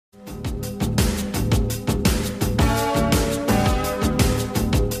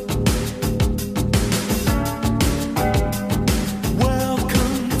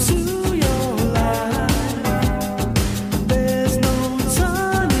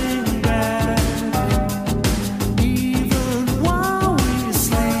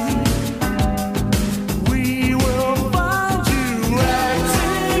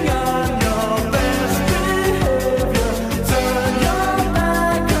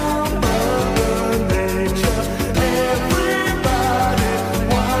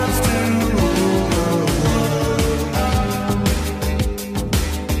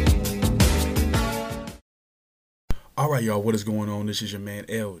Alright, y'all, what is going on? This is your man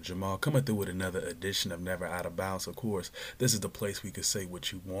L Jamal coming through with another edition of Never Out of Bounds. Of course, this is the place we can say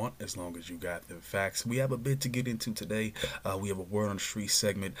what you want as long as you got the facts. We have a bit to get into today. We have a word on the street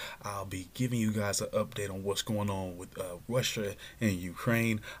segment. I'll be giving you guys an update on what's going on with Russia and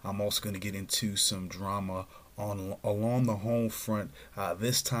Ukraine. I'm also going to get into some drama on along the home front.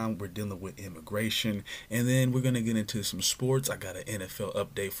 This time we're dealing with immigration, and then we're gonna get into some sports. I got an NFL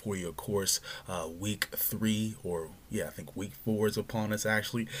update for you, of course. Week 3, or yeah, I think week 4 is upon us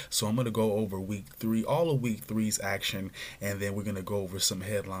actually. So I'm gonna go over week 3, all of week three's action, and then we're gonna go over some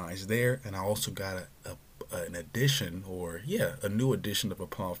headlines there. And I also got an addition, or yeah, a new edition of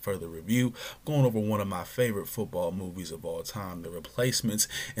Upon Further Review, going over one of my favorite football movies of all time, The Replacements.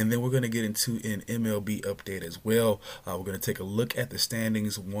 And then we're going to get into an MLB update as well. We're going to take a look at the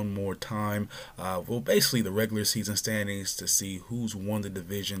standings one more time. Well, basically the regular season standings to see who's won the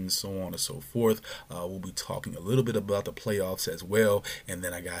division, so on and so forth. We'll be talking a little bit about the playoffs as well, and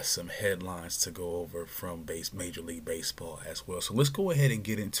then I got some headlines to go over from Major League Baseball as well. So let's go ahead and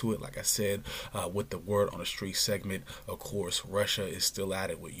get into it. Like I said, with the word on the street segment, of course, Russia is still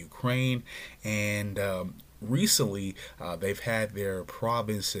at it with Ukraine, and recently they've had their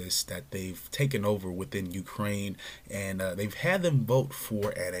provinces that they've taken over within Ukraine, and they've had them vote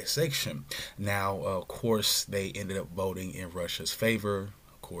for annexation. Now, of course, they ended up voting in Russia's favor.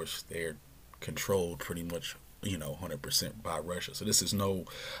 Of course, they're controlled pretty much 100% by Russia. So this is no,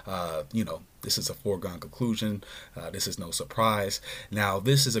 this is a foregone conclusion. This is no surprise. Now,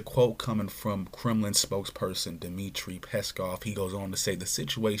 this is a quote coming from Kremlin spokesperson Dmitry Peskov. He goes on to say the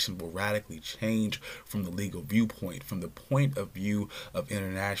situation will radically change from the legal viewpoint, from the point of view of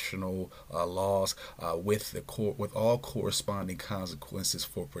international laws, with all corresponding consequences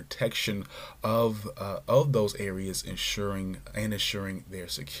for protection of those areas, ensuring their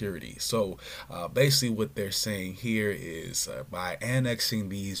security. So basically, what they're saying here is by annexing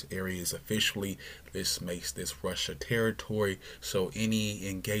these areas officially, this makes this Russia territory, so any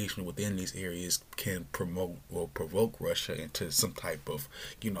engagement within these areas can promote or provoke Russia into some type of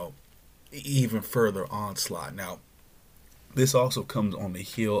even further onslaught. Now, this also comes on the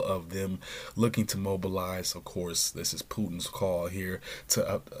heel of them looking to mobilize. Of course, this is Putin's call here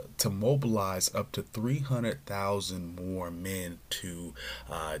to mobilize up to 300,000 more men to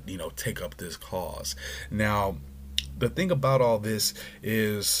take up this cause. Now, the thing about all this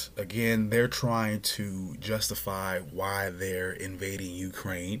is, again, they're trying to justify why they're invading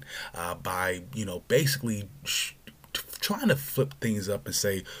Ukraine by basically trying to flip things up and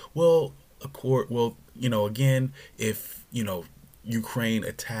say, well, again, if Ukraine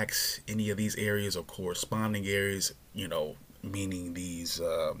attacks any of these areas or corresponding areas, meaning these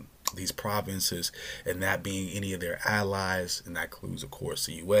provinces, and that being any of their allies, and that includes, of course,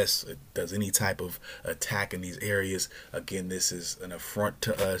 the U.S., does any type of attack in these areas, again, this is an affront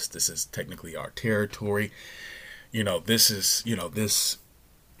to us. This is technically our territory. This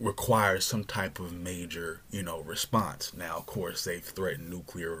requires some type of major, response. Now, of course, they've threatened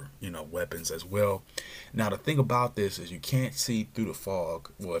nuclear, weapons as well. Now, the thing about this is you can't see through the fog.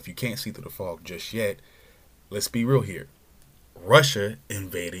 Well, if you can't see through the fog just yet, let's be real here. Russia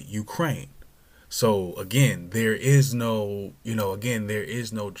invaded Ukraine. So again, there is no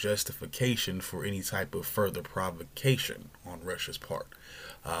justification for any type of further provocation on Russia's part.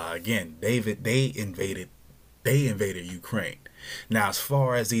 Again, they invaded Ukraine. Now, as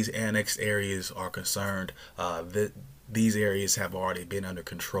far as these annexed areas are concerned, these areas have already been under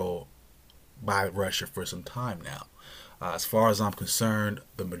control by Russia for some time now. As far as I'm concerned,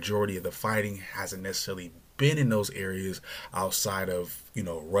 the majority of the fighting hasn't necessarily been in those areas outside of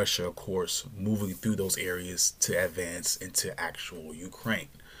Russia, of course, moving through those areas to advance into actual Ukraine.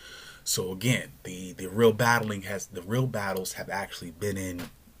 So again, the real battles have actually been in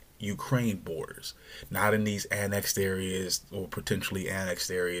Ukraine borders, not in these annexed areas or potentially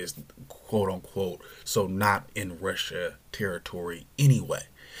annexed areas, quote unquote, so not in Russia territory anyway.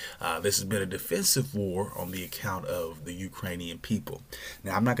 This has been a defensive war on the account of the Ukrainian people.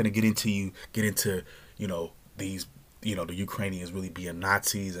 Now, I'm not going to get into these the Ukrainians really being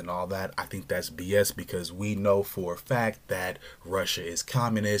Nazis and all that. I think that's BS, because we know for a fact that Russia is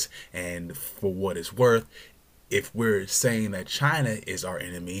communist, and for what it's worth, if we're saying that China is our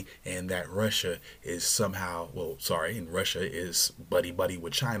enemy and that Russia is and Russia is buddy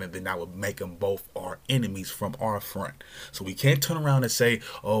with China, then that would make them both our enemies from our front. So we can't turn around and say,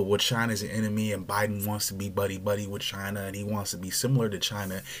 oh, well, China's an enemy and Biden wants to be buddy with China and he wants to be similar to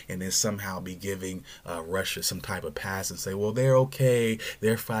China, and then somehow be giving Russia some type of pass and say, well, they're okay,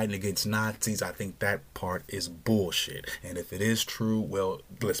 they're fighting against Nazis. I think that part is bullshit. And if it is true, well,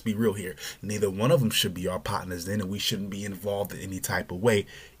 let's be real here. Neither one of them should be our partners because then we shouldn't be involved in any type of way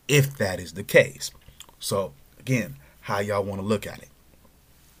if that is the case. So again, how y'all want to look at it?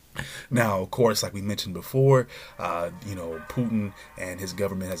 Now, of course, like we mentioned before, Putin and his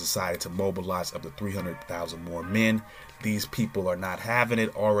government has decided to mobilize up to 300,000 more men. These people are not having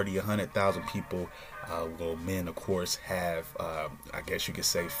it. Already 100,000 people, men, of course, have, I guess you could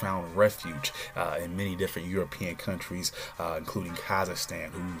say, found refuge in many different European countries, including Kazakhstan,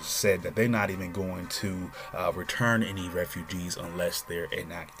 who said that they're not even going to return any refugees unless they're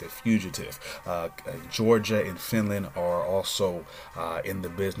an active fugitive. Georgia and Finland are also in the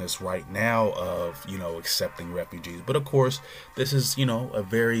business right now of, accepting refugees. But of course, this is, a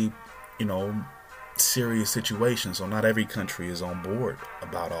very, serious situation, so not every country is on board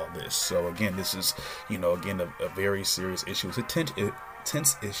about all this. So again, this is a very serious issue. It's a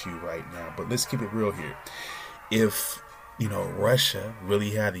tense issue right now, but let's keep it real here. If Russia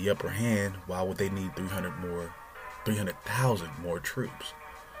really had the upper hand, why would they need 300,000 more troops?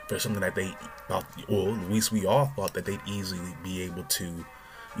 There's something that they thought, or at least we all thought, that they'd easily be able to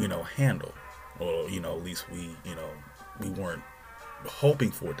handle, or at least we weren't hoping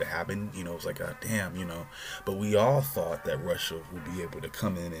for it to happen. It's like, God damn, but we all thought that Russia would be able to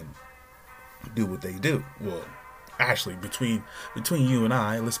come in and do what they do. Well, actually, between you and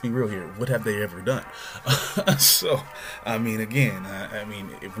I, let's be real here, what have they ever done? So, again,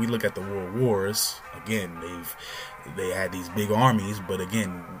 if we look at the world wars, again, they had these big armies, but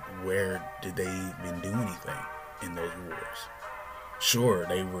again, where did they even do anything in those wars? Sure,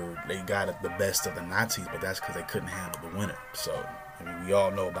 they got the best of the Nazis, but that's because they couldn't handle the winter. So, we all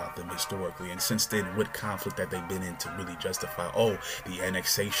know about them historically, and since then, what conflict that they've been in to really justify, the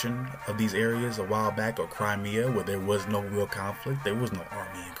annexation of these areas a while back, or Crimea, where there was no real conflict, there was no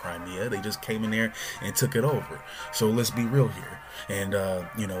army in Crimea, they just came in there and took it over. So let's be real here, and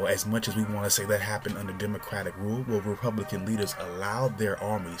as much as we want to say that happened under democratic rule, well, Republican leaders allowed their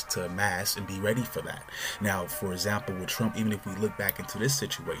armies to amass and be ready for that. Now, for example, with Trump, even if we look back into this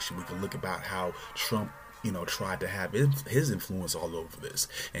situation, we can look about how Trump tried to have his influence all over this,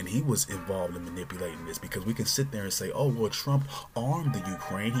 and he was involved in manipulating this, because we can sit there and say, oh, well, Trump armed the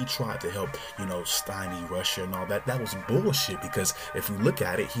Ukraine, he tried to help, stymie Russia and all that. That was bullshit, because if we look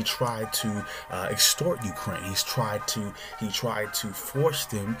at it, he tried to extort Ukraine. He tried to force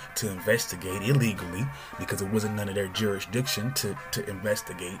them to investigate illegally, because it wasn't none of their jurisdiction to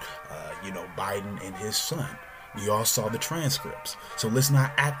investigate, Biden and his son. We all saw the transcripts. So let's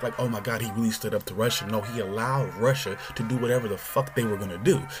not act like, oh my God, he really stood up to Russia. No, he allowed Russia to do whatever the fuck they were going to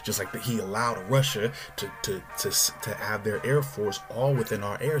do. Just like he allowed Russia to have their air force all within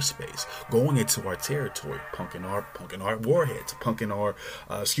our airspace, going into our territory, punking our warheads, punking our,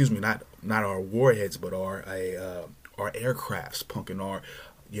 not our warheads, but our aircrafts, punking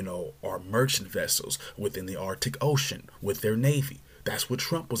our merchant vessels within the Arctic Ocean with their Navy. That's what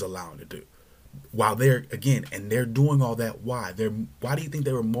Trump was allowing to do. While they're doing all that, why do you think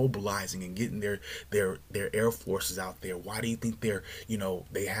they were mobilizing and getting their air forces out there? Why do you think they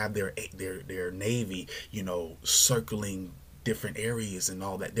have their Navy, circling different areas and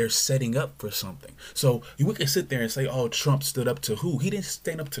all that? They're setting up for something. So we can sit there and say, oh, Trump stood up to who? He didn't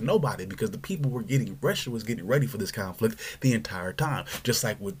stand up to nobody, because the people Russia was getting ready for this conflict the entire time. Just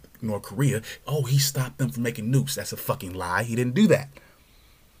like with North Korea, oh, he stopped them from making nukes. That's a fucking lie. He didn't do that.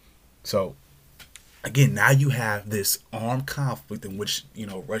 So again, now you have this armed conflict in which,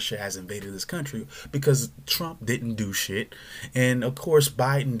 Russia has invaded this country because Trump didn't do shit. And of course,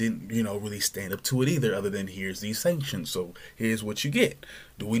 Biden didn't, really stand up to it either, other than here's these sanctions. So here's what you get.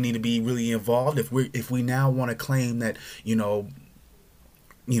 Do we need to be really involved? If we now want to claim that,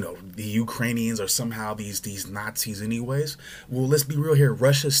 the Ukrainians are somehow these Nazis anyways, well, let's be real here.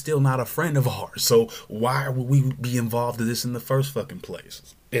 Russia's still not a friend of ours. So why would we be involved in this in the first fucking place,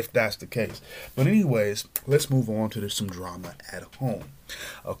 if that's the case? But anyways, let's move on to some drama at home.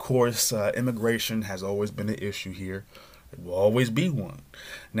 Of course, immigration has always been an issue here. It will always be one.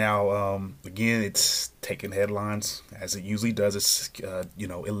 Now, again, it's taking headlines as it usually does. It's,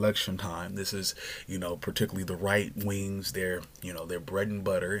 election time. This is, particularly the right wings, their bread and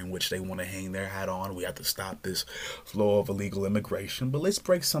butter in which they want to hang their hat on. We have to stop this flow of illegal immigration. But let's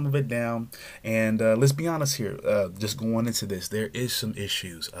break some of it down. And let's be honest here. Just going into this, there is some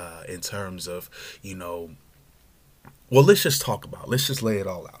issues in terms of, well, let's just lay it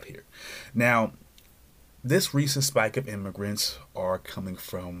all out here. Now, this recent spike of immigrants are coming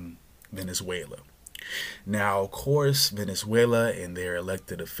from Venezuela. Now, of course, Venezuela and their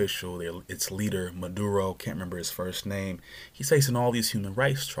elected official, its leader, Maduro, can't remember his first name, he's facing all these human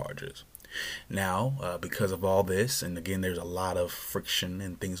rights charges. Now, because of all this, and again, there's a lot of friction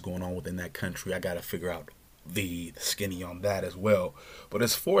and things going on within that country, I got to figure out the skinny on that as well. But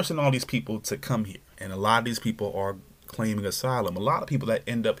it's forcing all these people to come here, and a lot of these people are claiming asylum. A lot of people that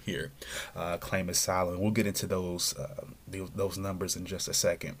end up here claim asylum. We'll get into those numbers in just a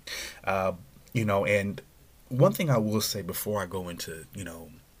second. And one thing I will say before I go into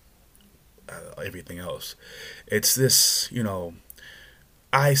everything else, it's this.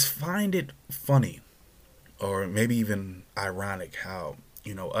 I find it funny, or maybe even ironic, how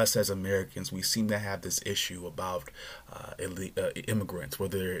us as Americans, we seem to have this issue about immigrants,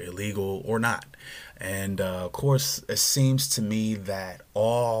 whether they're illegal or not. And of course, it seems to me that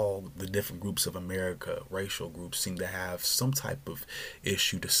all the different groups of America, racial groups, seem to have some type of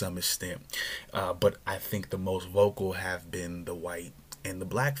issue to some extent. But I think the most vocal have been the white and the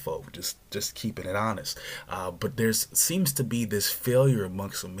black folk, just keeping it honest. But there's seems to be this failure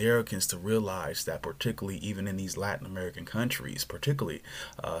amongst Americans to realize that, particularly even in these Latin American countries, particularly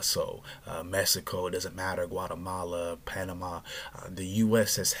Mexico, it doesn't matter, Guatemala, Panama, the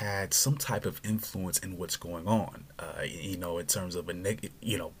U.S. has had some type of influence in what's going on, in terms of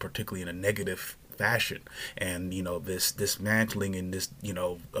particularly in a negative fashion. And this dismantling and this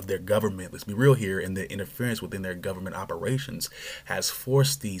of their government, let's be real here, and the interference within their government operations has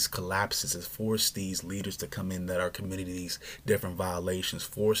forced these collapses, has forced these leaders to come in that are committing these different violations,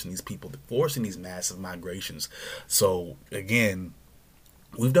 forcing these massive migrations. So again,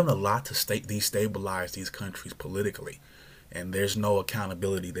 we've done a lot to destabilize these countries politically, and there's no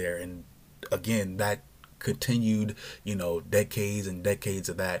accountability there. And again, that continued, decades and decades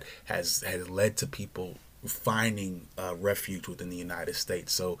of that has led to people finding refuge within the United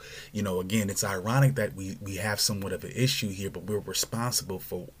States. So, again, it's ironic that we have somewhat of an issue here, but we're responsible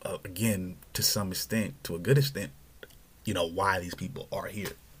for, again, to some extent, to a good extent, why these people are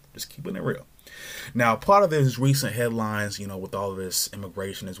here. Just keeping it real. Now, part of these recent headlines, with all of this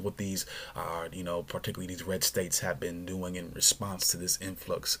immigration is what these, particularly these red states have been doing in response to this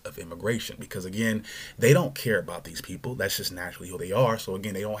influx of immigration. Because, again, they don't care about these people. That's just naturally who they are. So,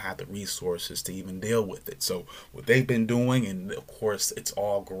 again, they don't have the resources to even deal with it. So, what they've been doing, and of course, it's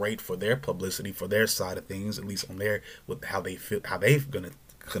all great for their publicity, for their side of things, at least on their, with how they feel, how they've gonna,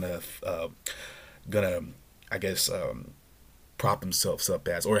 I guess, prop themselves up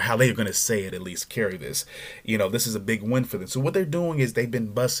as, or how they're going to say it, at least carry this. This is a big win for them. So what they're doing is they've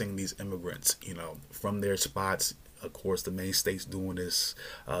been busing these immigrants, from their spots. Of course, the main states doing this,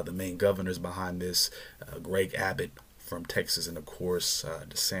 the main governors behind this, Greg Abbott from Texas, and of course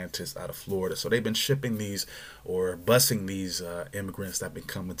DeSantis out of Florida. So they've been shipping these or busing these immigrants that have been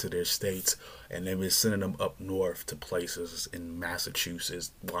coming to their states, and they've been sending them up north to places in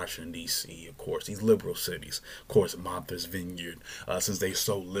Massachusetts, Washington D.C., of course, these liberal cities, of course Martha's Vineyard, since they're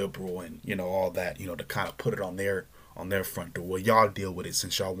so liberal, and all that, to kind of put it on their front door. Well, y'all deal with it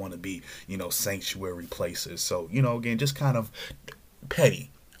since y'all want to be, sanctuary places. So, again, just kind of petty,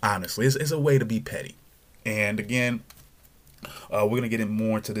 honestly. It's a way to be petty. And again, we're going to get in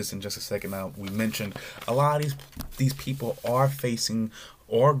more into this in just a second. Now, we mentioned a lot of these people are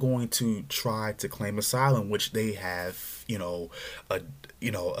going to try to claim asylum, which they have, a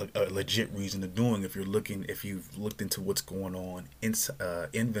legit reason to doing. If you've looked into what's going on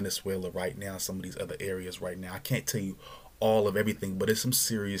in Venezuela right now, some of these other areas right now, I can't tell you all of everything, but there's some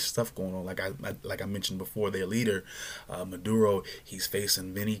serious stuff going on. Like I mentioned before, their leader, Maduro, he's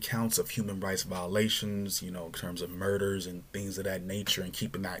facing many counts of human rights violations, in terms of murders and things of that nature, and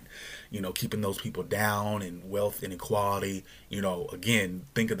keeping those people down, and wealth inequality. Again,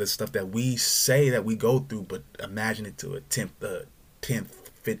 think of the stuff that we say that we go through, but imagine it to a 10th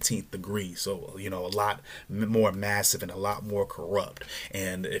 15th degree. So, a lot more massive and a lot more corrupt.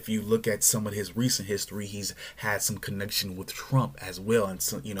 And if you look at some of his recent history, he's had some connection with Trump as well, and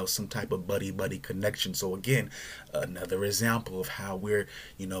some type of buddy connection. So again, another example of how we're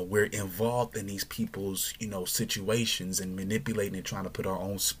involved in these people's, situations, and manipulating and trying to put our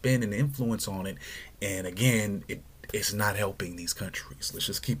own spin and influence on it. And again, it's not helping these countries. Let's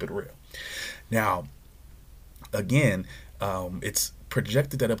just keep it real. Now, again, it's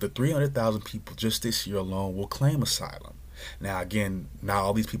projected that up to 300,000 people just this year alone will claim asylum. Now, again, not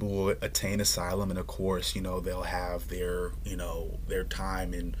all these people will attain asylum, and of course, they'll have their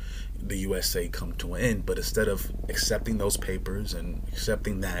time in the USA come to an end. But instead of accepting those papers and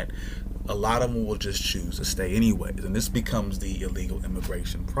accepting that, a lot of them will just choose to stay anyways, and this becomes the illegal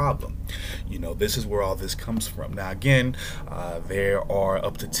immigration problem. This is where all this comes from. Now, again, there are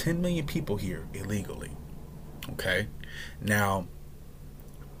up to 10 million people here illegally. Okay, now,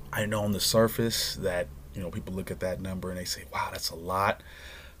 I know on the surface that people look at that number and they say, wow, that's a lot.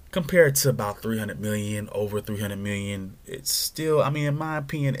 compared to about 300 million, over 300 million, it's still, I mean, in my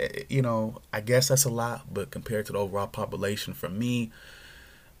opinion, I guess that's a lot, but compared to the overall population, for me,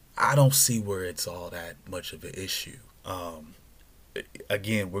 I don't see where it's all that much of an issue.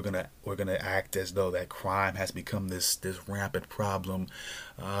 Again, we're gonna act as though that crime has become this rampant problem.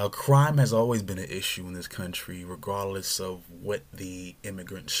 Crime has always been an issue in this country, regardless of what the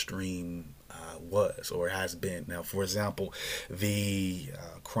immigrant stream was or has been. Now, for example, the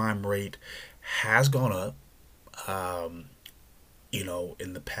crime rate has gone up. Um,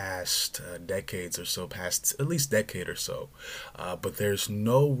 in the past decades or so, past at least decade or so. But there's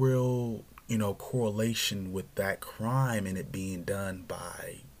no real, correlation with that crime and it being done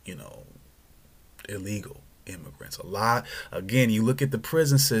by, illegal immigrants. A lot, again, you look at the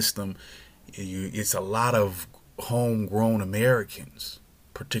prison system, it's a lot of homegrown Americans,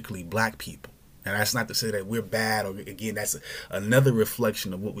 particularly black people. And that's not to say that we're bad, or again, that's another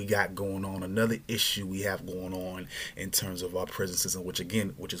reflection of what we got going on, another issue we have going on in terms of our prison system.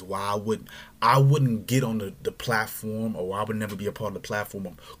 Which is why I wouldn't get on the platform, or I would never be a part of the platform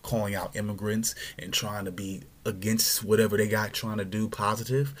of calling out immigrants and trying to be against whatever they got trying to do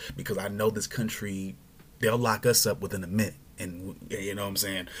positive, because I know this country, they'll lock us up within a minute. And you know what I'm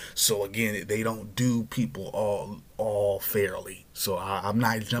saying. So again, they don't do people all fairly. So I'm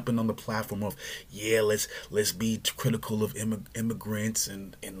not jumping on the platform of, yeah, let's be critical of immigrants,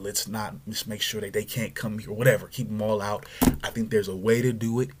 and let's not just make sure that they can't come here, whatever. Keep them all out. I think there's a way to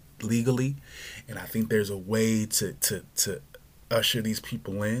do it legally, and I think there's a way to usher these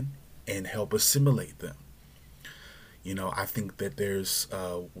people in and help assimilate them. I think that there's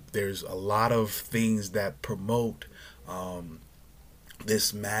a lot of things that promote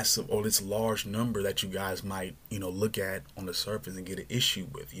this massive or this large number that you guys might look at on the surface and get an issue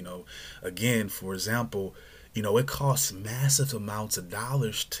with. Again, for example, it costs massive amounts of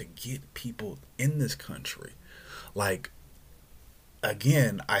dollars to get people in this country. Like,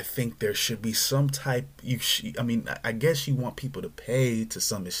 again, I think there should be some type. I mean, I guess you want people to pay to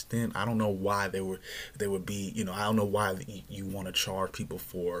some extent. I don't know why they would be. I don't know why you want to charge people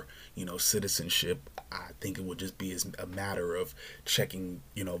for citizenship. I think it would just be as a matter of checking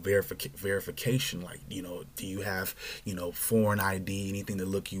verification. Like, do you have foreign ID, anything to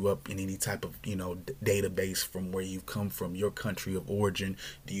look you up in any type of database from where you've come from, your country of origin?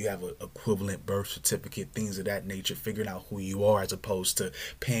 Do you have an equivalent birth certificate, things of that nature? Figuring out who you are, as opposed to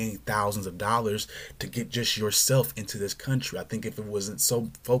paying thousands of dollars to get just yourself into this country. I think if it wasn't so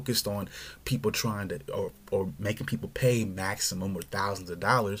focused on people trying to or making people pay maximum or thousands of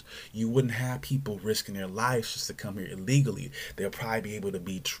dollars, you wouldn't have people risking their lives just to come here illegally. They'll probably be able to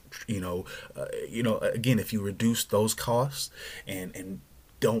be, again, if you reduce those costs and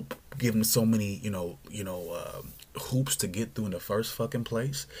don't give them so many, hoops to get through in the first fucking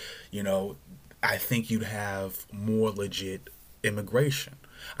place, I think you'd have more legit immigration.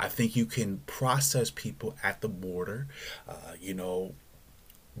 I think you can process people at the border,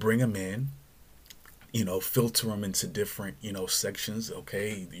 bring them in, filter them into different, sections.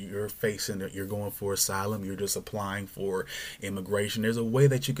 Okay, you're going for asylum, you're just applying for immigration. There's a way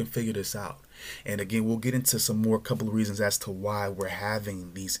that you can figure this out. And again, we'll get into some more couple of reasons as to why we're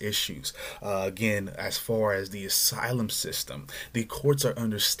having these issues. Again, as far as the asylum system, the courts are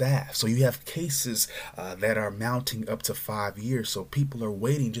understaffed. So you have cases that are mounting up to 5 years. So people are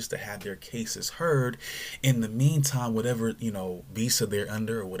waiting just to have their cases heard. In the meantime, whatever, visa they're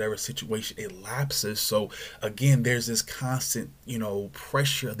under or whatever situation, it lapses. So again, there's this constant,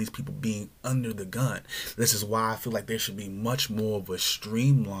 pressure of these people being under the gun. This is why I feel like there should be much more of a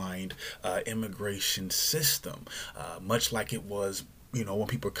streamlined immigration system, much like it was when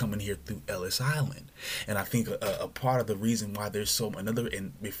people are coming here through Ellis Island. And I think a part of the reason why there's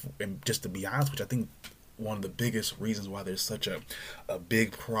and just to be honest with you, I think one of the biggest reasons why there's such a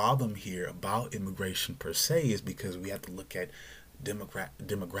big problem here about immigration per se is because we have to look at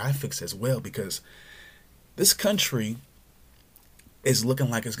demographics as well, because this country is looking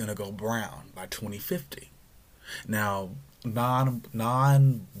like it's going to go brown by 2050. Now,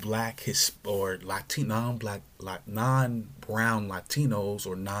 non-black or Latino, non-brown Latinos,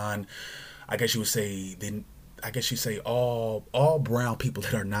 or I guess you would say, all brown people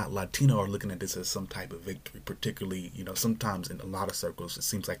that are not Latino are looking at this as some type of victory. Particularly, sometimes in a lot of circles, it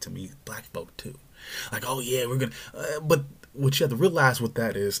seems like to me, black folk too. Like, oh yeah, we're gonna. But what you have to realize with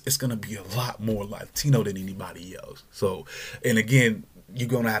that is, it's gonna be a lot more Latino than anybody else. So, and again, you're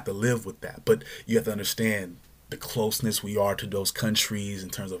gonna have to live with that. But you have to understand, the closeness we are to those countries in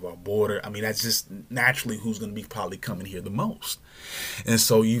terms of our border. I mean, that's just naturally who's going to be probably coming here the most. And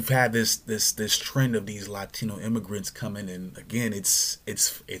so you've had this trend of these Latino immigrants coming, and again, it's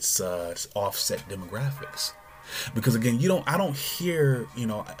offset demographics. Because again, I don't hear,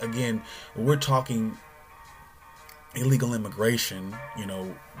 again, when we're talking illegal immigration,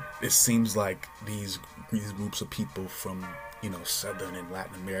 it seems like these groups of people from Southern and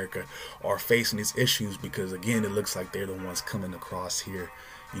Latin America are facing these issues because, again, it looks like they're the ones coming across here,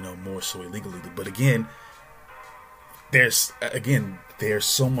 more so illegally. But again, there's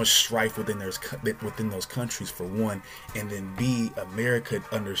so much strife within those countries, for one, and then B, America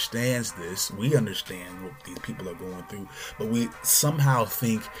understands this. We understand what these people are going through, but we somehow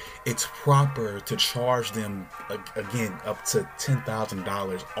think it's proper to charge them again up to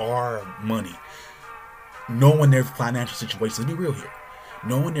 $10,000 our money, knowing their financial situations. Let's be real here.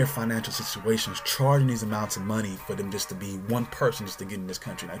 Knowing their financial situations, charging these amounts of money for them just to be one person just to get in this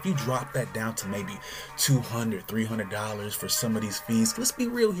country. Now, if you drop that down to maybe $200, $300 for some of these fees, let's be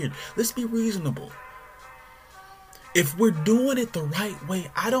real here. Let's be reasonable. If we're doing it the right way,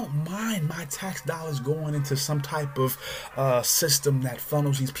 I don't mind my tax dollars going into some type of system that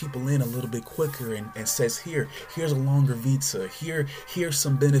funnels these people in a little bit quicker and says, here's a longer visa. Here's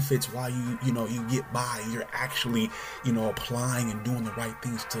some benefits while you get by. You're actually, applying and doing the right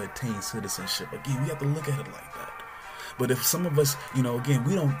things to attain citizenship. Again, we have to look at it like that. But if some of us, again,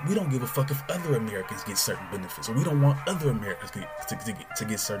 we don't give a fuck if other Americans get certain benefits, or we don't want other Americans to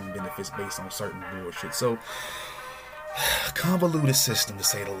get certain benefits based on certain bullshit. So, convoluted system, to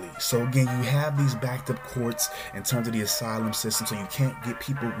say the least. So again, you have these backed up courts in terms of the asylum system, so you can't get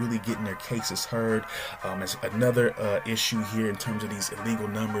people really getting their cases heard. There's another issue here in terms of these illegal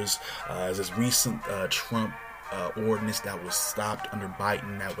numbers. There's this recent Trump ordinance that was stopped under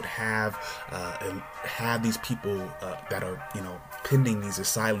Biden that would have these people that are pending these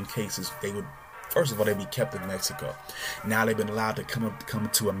asylum cases. They would, first of all, they'd be kept in Mexico. Now they've been allowed to come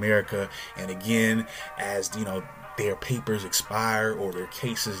to America, and again, as their papers expire or their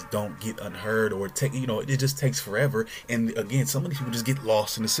cases don't get unheard, or it just takes forever. And again, some of these people just get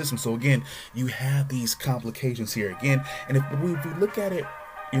lost in the system. So again, you have these complications here again. And if we look at it,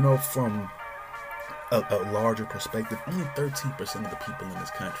 from a larger perspective, only 13% of the people in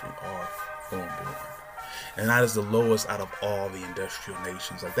this country are foreign born. And that is the lowest out of all the industrial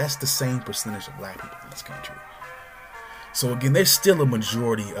nations. Like, that's the same percentage of black people in this country. So again, there's still a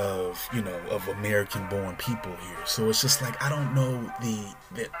majority of American-born people here. So it's just like, I don't know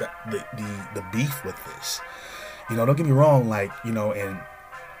the beef with this. Don't get me wrong, and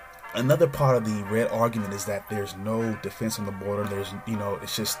another part of the red argument is that there's no defense on the border. There's,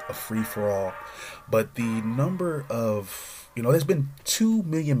 it's just a free-for-all. But the number of there's been 2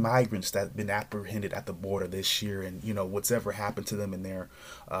 million migrants that have been apprehended at the border this year, and what's ever happened to them in their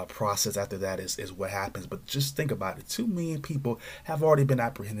process after that is what happens. But just think about it: 2 million people have already been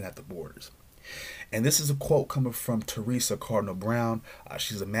apprehended at the borders. And this is a quote coming from Teresa Cardinal Brown.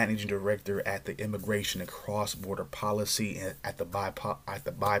 She's a managing director at the Immigration and Cross-Border Policy at the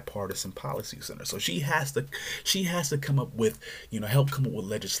Bipartisan Policy Center. So she has to come up with, help come up with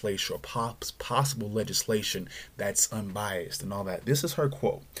legislation or possible legislation that's unbiased and all that. This is her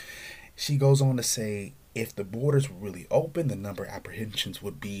quote. She goes on to say, if the borders were really open, the number of apprehensions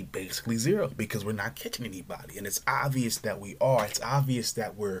would be basically zero, because we're not catching anybody. And it's obvious that we are. It's obvious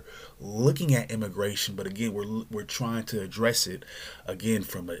that we're looking at immigration, but again, we're trying to address it, again,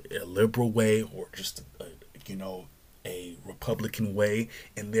 from a liberal way or just a Republican way,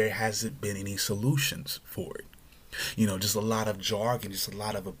 and there hasn't been any solutions for it. Just a lot of jargon, just a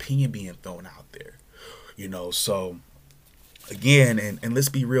lot of opinion being thrown out there. So again, and let's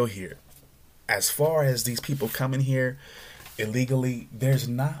be real here. As far as these people coming here illegally, there's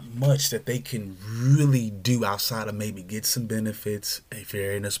not much that they can really do outside of maybe get some benefits if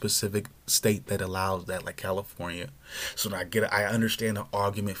you're in a specific state that allows that, like California. So I understand the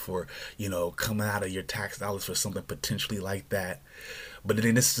argument for, coming out of your tax dollars for something potentially like that. But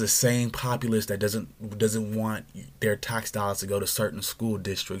then this is the same populace that doesn't want their tax dollars to go to certain school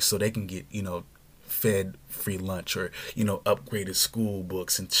districts so they can get, fed free lunch or upgraded school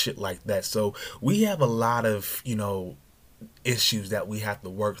books and shit like that. So we have a lot of issues that we have to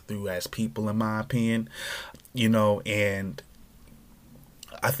work through as people, in my opinion. And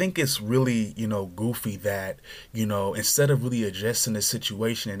I think it's really goofy that instead of really addressing the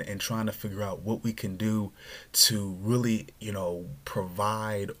situation and trying to figure out what we can do to really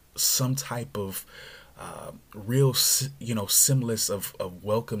provide some type of real, semblance of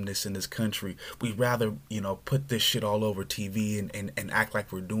welcomeness in this country. We rather, put this shit all over TV and act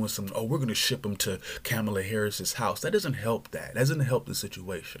like we're doing something. Oh, we're going to ship them to Kamala Harris's house. That doesn't help that. That doesn't help the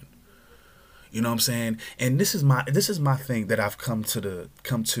situation. You know what I'm saying? And this is my thing that I've come to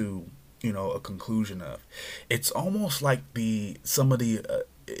a conclusion of. It's almost like some of the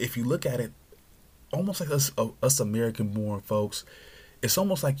if you look at it, almost like us American born folks, it's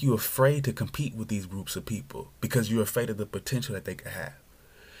almost like you're afraid to compete with these groups of people because you're afraid of the potential that they could have.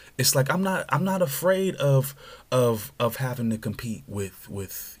 It's like I'm not afraid of having to compete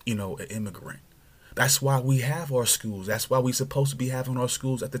with an immigrant. That's why we have our schools. That's why we're supposed to be having our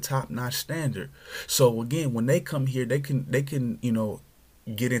schools at the top-notch standard. So again, when they come here, they can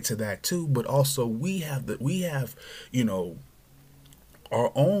get into that too. But also we have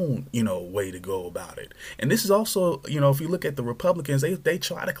our own, way to go about it. And this is also, if you look at the Republicans, they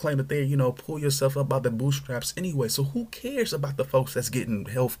try to claim that they, pull yourself up by the bootstraps anyway. So who cares about the folks that's getting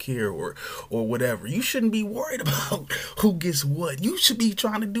health care or whatever? You shouldn't be worried about who gets what. You should be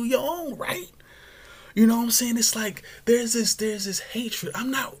trying to do your own, right? You know what I'm saying? It's like there's this hatred.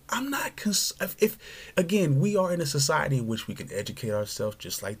 If again, we are in a society in which we can educate ourselves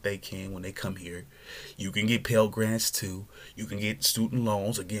just like they can when they come here. You can get Pell Grants too. You can get student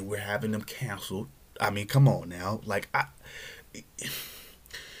loans. Again, we're having them canceled. I mean, come on now. Like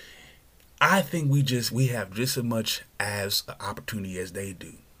I think we have just as much as an opportunity as they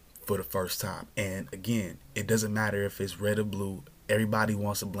do for the first time. And again, it doesn't matter if it's red or blue. Everybody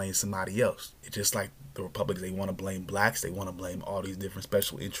wants to blame somebody else. It's just like the Republicans, they want to blame blacks. They want to blame all these different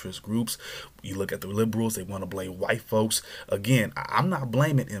special interest groups. You look at the liberals, they want to blame white folks. Again, I'm not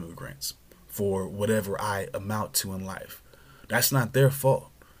blaming immigrants for whatever I amount to in life. That's not their fault.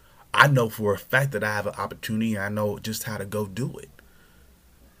 I know for a fact that I have an opportunity and I know just how to go do it.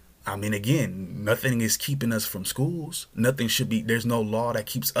 I mean, again, nothing is keeping us from schools. There's no law that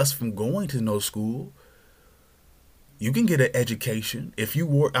keeps us from going to no school. You can get an education if you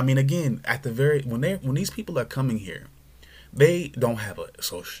work. I mean, again, when these people are coming here, they don't have a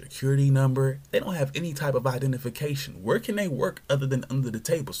social security number. They don't have any type of identification. Where can they work other than under the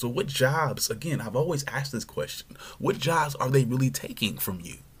table? So what jobs, again, I've always asked this question, what jobs are they really taking from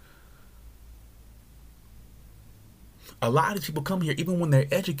you? A lot of people come here, even when they're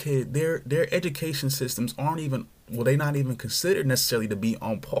educated, their education systems they're not even considered necessarily to be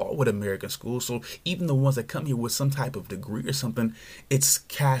on par with American schools. So even the ones that come here with some type of degree or something, it's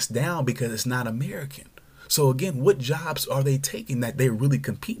cast down because it's not American. So again, what jobs are they taking that they're really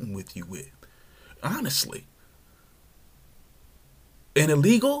competing with you with? Honestly. An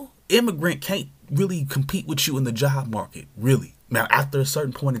illegal immigrant can't really compete with you in the job market, really. Now, after a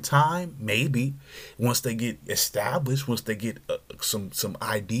certain point in time, maybe once they get established, once they get some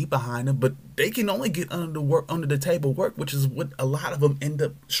ID behind them, but they can only get under the table work, which is what a lot of them end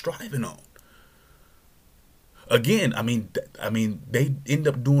up striving on. Again, I mean, they end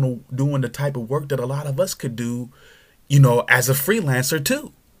up doing the type of work that a lot of us could do, as a freelancer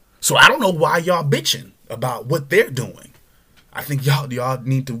too. So I don't know why y'all bitching about what they're doing. I think y'all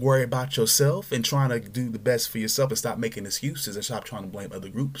need to worry about yourself and trying to do the best for yourself and stop making excuses and stop trying to blame other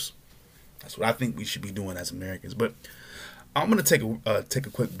groups. That's what I think we should be doing as Americans. But I'm gonna take a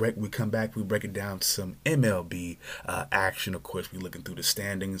quick break. When we come back, we break it down some MLB action. Of course, we're looking through the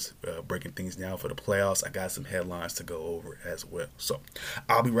standings, breaking things down for the playoffs. I got some headlines to go over as well. So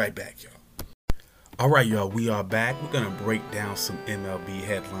I'll be right back, y'all. All right, y'all, we are back. We're going to break down some MLB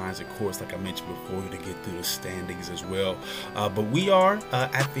headlines, of course, like I mentioned before, to get through the standings as well. But we are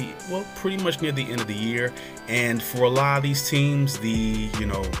pretty much near the end of the year. And for a lot of these teams, the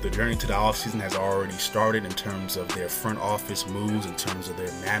journey to the offseason has already started in terms of their front office moves, in terms of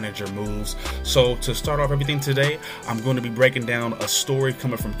their manager moves. So to start off everything today, I'm going to be breaking down a story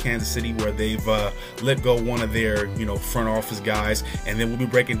coming from Kansas City where they've let go one of their, front office guys. And then we'll be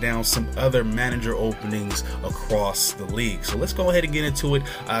breaking down some other manager openings across the league. So let's go ahead and get into it.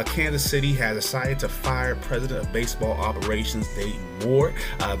 Kansas City has decided to fire President of Baseball Operations Dayton Moore.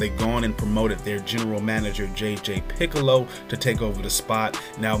 They've gone and promoted their general manager J.J. Piccolo to take over the spot.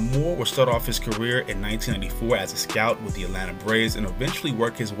 Now Moore will start off his career in 1994 as a scout with the Atlanta Braves and eventually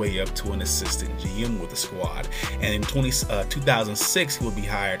work his way up to an assistant GM with the squad. And in 2006 he will be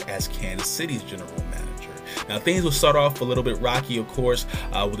hired as Kansas City's general manager. Now things will start off a little bit rocky, of course,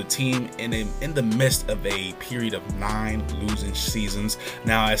 with the team in the midst of a period of 9 losing seasons.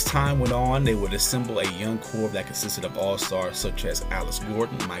 Now as time went on, they would assemble a young core that consisted of all-stars such as Alex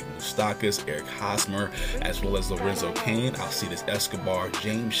Gordon, Mike Moustakas, Eric Hosmer, as well as Lorenzo Cain, Alcides Escobar,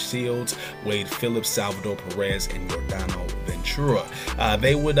 James Shields, Wade Phillips, Salvador Perez, and Giordano Ventura. Ventura.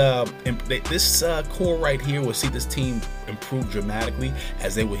 This core right here will see this team improve dramatically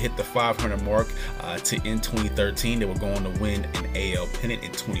as they would hit the 500 mark to end 2013. They were going to win an AL pennant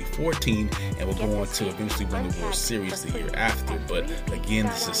in 2014 and were going to eventually win the World Series the year after. But again,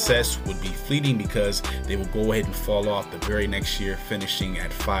 the success would be fleeting because they would go ahead and fall off the very next year, finishing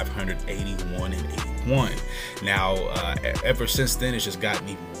at 581 and 81. Now, ever since then, it's just gotten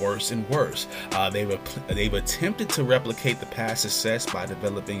even worse and worse. They've attempted to replicate the past success by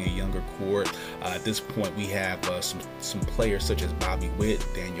developing a younger core. At this point, we have some players such as Bobby Witt,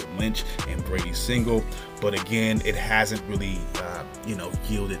 Daniel Lynch, and Brady Single. But again, it hasn't really,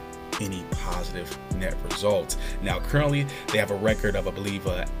 yielded any positive net results. Now, currently, they have a record of, I believe,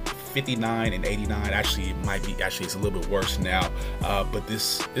 59 and 89. Actually, it's a little bit worse now. But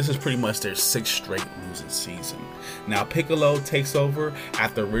this is pretty much their 6th straight losing season. Now, Piccolo takes over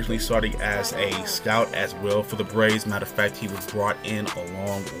after originally starting as a scout as well for the Braves. Matter of fact, he was brought in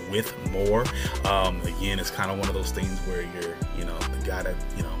along with Moore. Again, it's kind of one of those things where you're, the guy that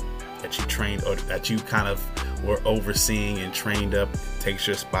you trained or that you kind of were overseeing and trained up takes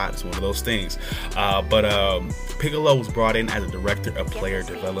your spot. It's one of those things. But Piccolo was brought in as a director of player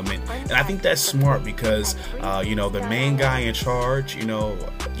development, and I think that's smart because the main guy in charge,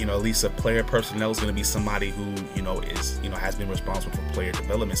 at least a player personnel is going to be somebody who has been responsible for player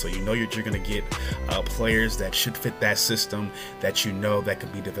development. So you're going to get players that should fit that system, that that can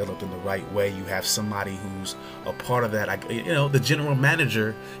be developed in the right way. You have somebody who's a part of that. The general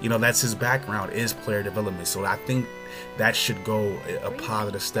manager, that's his background is player development. So I think that should go a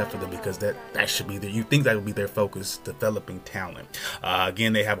positive step for them because that should be you think that would be their focus, developing talent.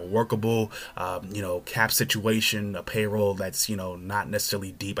 Again, they have a workable cap situation, a payroll that's not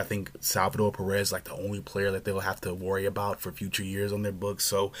necessarily deep. I think Salvador Perez is like the only player that they'll have to worry about for future years on their books.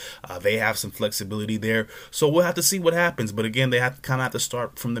 So they have some flexibility there. So we'll have to see what happens. But again, they have to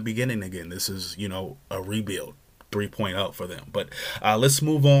start from the beginning again. This is a rebuild. 3.0 for them. But let's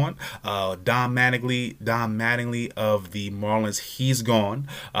move on. Don Mattingly of the Marlins, he's gone.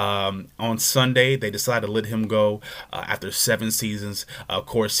 On Sunday, they decided to let him go after 7 seasons. Of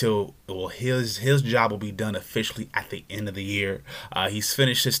course, his job will be done officially at the end of the year. He's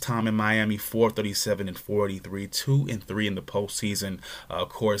finished his time in Miami, 437 and 483, 2-3 in the postseason. Of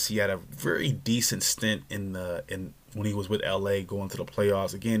course, he had a very decent stint when he was with LA going to the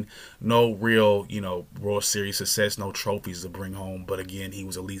playoffs. Again, no real, World Series success, no trophies to bring home. But again, he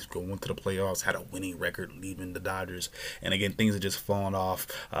was at least going to the playoffs, had a winning record leaving the Dodgers. And again, things have just fallen off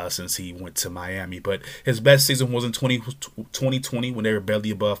since he went to Miami. But his best season was in 2020 when they were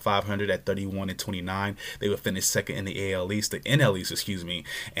barely above 500 at 31 and 29. They would finish second in the NL East,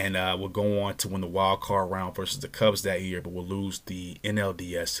 and would go on to win the wild card round versus the Cubs that year, but will lose the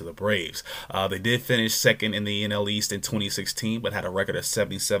NLDS to the Braves. They did finish second in the NL East in 2016, but had a record of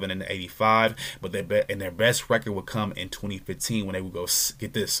 77 and 85. But their best record would come in 2015 when they would go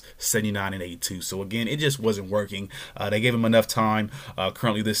get this 79 and 82. So again, it just wasn't working. They gave him enough time.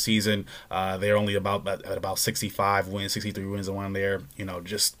 Currently this season, they're only about 65 wins, 63 wins around there.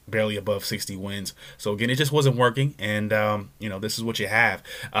 Just barely above 60 wins. So again, it just wasn't working. And this is what you have.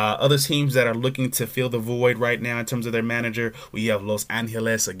 Other teams that are looking to fill the void right now in terms of their manager, we have Los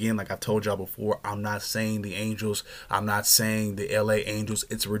Angeles. Again, like I've told y'all before, I'm not saying the Angels. I'm not saying the LA Angels.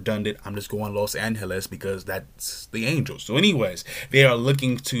 It's redundant. I'm just going Los Angeles because that's the Angels. So anyways, they are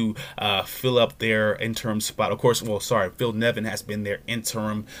looking to fill up their interim spot. Of course, Phil Nevin has been their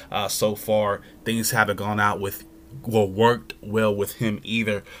interim so far. Things haven't gone out worked well with him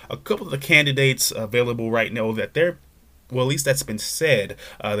either. A couple of the candidates available right now that they're at least that's been said,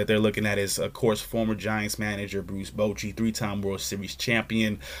 that they're looking at is, of course, former Giants manager Bruce Bochy, 3-time World Series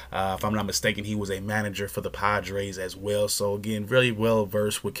champion. If I'm not mistaken, he was a manager for the Padres as well. So, again, really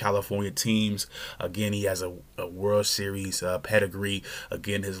well-versed with California teams. Again, he has a World Series pedigree.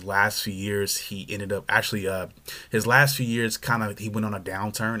 Again, his last few years, he went on a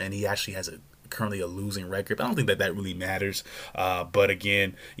downturn, and he actually has currently a losing record. I don't think that really matters. But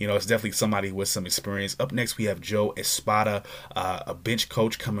again, it's definitely somebody with some experience. Up next, we have Joe Espada, a bench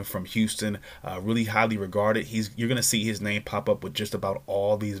coach coming from Houston, really highly regarded. You're going to see his name pop up with just about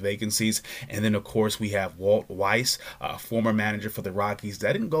all these vacancies. And then, of course, we have Walt Weiss, former manager for the Rockies.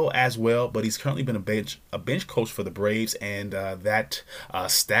 That didn't go as well, but he's currently been a bench coach for the Braves, and that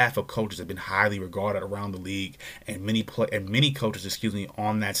staff of coaches have been highly regarded around the league. And many coaches,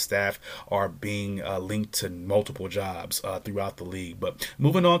 on that staff are being linked to multiple jobs throughout the league. But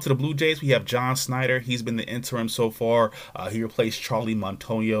moving on to the Blue Jays, we have John Snyder. He's been the interim so far. He replaced Charlie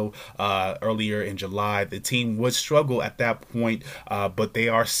Montoyo earlier in July. The team would struggle at that point, but they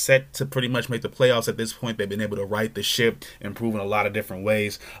are set to pretty much make the playoffs at this point. They've been able to right the ship, improve in a lot of different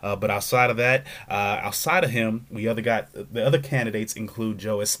ways. But outside of that, outside of him, the other candidates include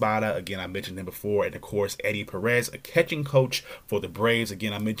Joe Espada. Again, I mentioned him before, and of course Eddie Perez, a catching coach for the Braves.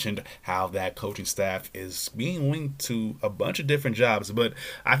 Again, I mentioned how that coaching staff is being linked to a bunch of different jobs, but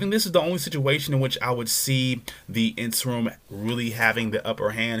I think this is the only situation in which I would see the interim really having the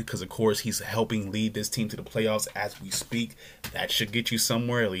upper hand, because of course he's helping lead this team to the playoffs as we speak. That should get you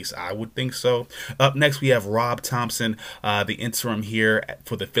somewhere, at least I would think so. Up next, we have Rob Thompson, the interim here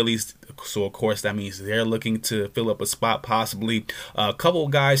for the Phillies. So of course that means they're looking to fill up a spot possibly. A couple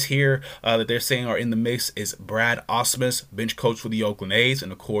of guys here that they're saying are in the mix is Brad Ausmus, bench coach for the Oakland A's,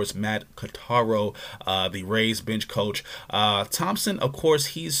 and of course Matt Quatraro, the Rays bench coach. Thompson, of course,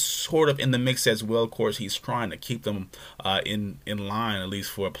 he's sort of in the mix as well. Of course, he's trying to keep them in line, at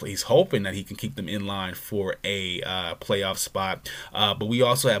least for a play. He's hoping that he can keep them in line for a playoff spot. But we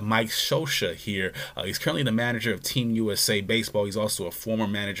also have Mike Scioscia here. He's currently the manager of Team USA Baseball. He's also a former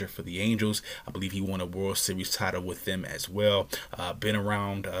manager for the Angels. I believe he won a World Series title with them as well. Been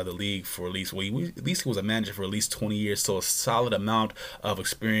around the league for at least, he was a manager for at least 20 years, so a solid amount of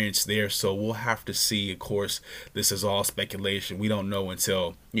experience there. So we'll have to see. Of course, this is all speculation. We don't know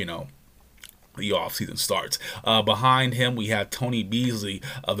until, the offseason starts. Behind him, we have Tony Beasley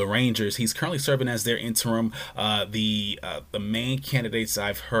of the Rangers. He's currently serving as their interim. The main candidates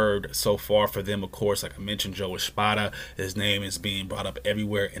I've heard so far for them, of course, like I mentioned, Joe Espada. His name is being brought up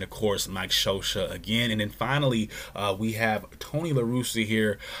everywhere. And, of course, Mike Scioscia again. And then finally, we have Tony La Russa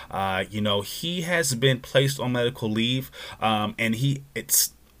here. He has been placed on medical leave.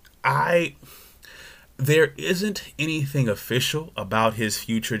 There isn't anything official about his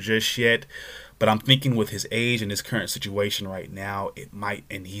future just yet, but I'm thinking with his age and his current situation right now, it might,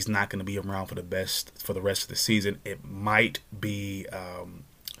 and he's not going to be around for the rest of the season. It might be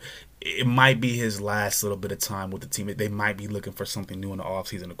his last little bit of time with the team. They might be looking for something new in the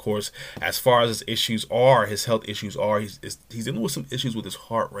offseason. Of course, as far as his health issues are, he's dealing with some issues with his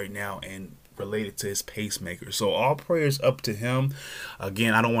heart right now and related to his pacemaker. So all prayers up to him.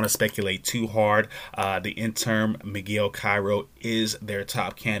 Again, I don't want to speculate too hard. The interim Miguel Cairo is their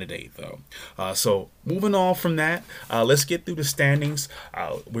top candidate, though. So moving on from that, let's get through the standings.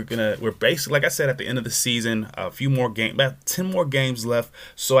 We're basically, like I said, at the end of the season, a few more games, about 10 more games left.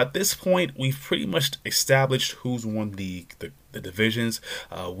 So at this point, we've pretty much established who's won the divisions.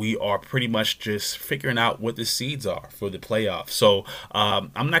 We are pretty much just figuring out what the seeds are for the playoffs. So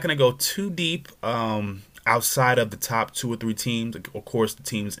I'm not going to go too deep outside of the top 2 or 3 teams. Of course, the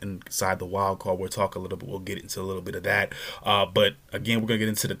teams inside the wild card, we'll get into a little bit of that. But again, we're going to get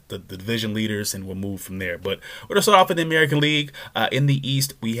into the division leaders and we'll move from there. But we're going to start off in the American League. In the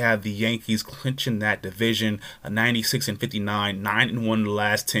East, we have the Yankees clinching that division, 96-59, 9-1 the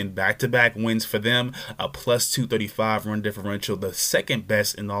last 10 back-to-back wins for them, a plus 235 run differential, the second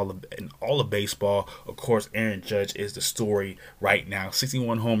best in all of baseball. Of course, Aaron Judge is the story right now.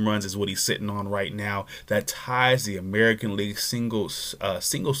 61 home runs is what he's sitting on right now. That ties the American League single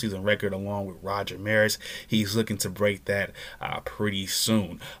season record along with Roger Maris. He's looking to break that pretty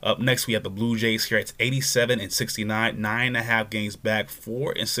soon. Up next, we have the Blue Jays here. It's 87-69, 9.5 games back,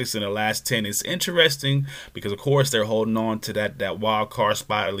 4-6 in the last 10. It's interesting because, of course, they're holding on to that wild card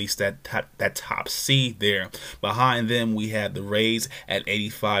spot, at least that top seed there. Behind them, we have the Rays at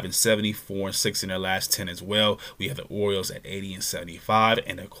 85-70, 4-6 in their last 10 as well. We have the Orioles at 80-75,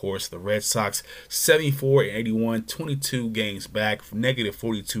 and of course, the Red Sox 74-81, 22 games back, negative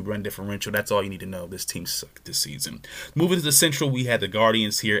 42 run differential. That's all you need to know. This team sucked this season. Moving to the Central, we had the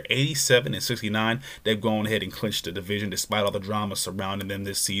Guardians here, 87-69. They've gone ahead and clinched the division despite all the drama surrounding them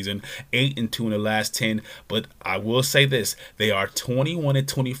this season. 8-2 in the last 10. But I will say this: they are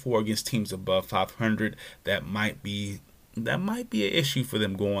 21-24 against teams above 500. That might be an issue for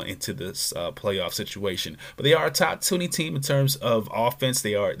them going into this playoff situation. But they are a top 20 team in terms of offense.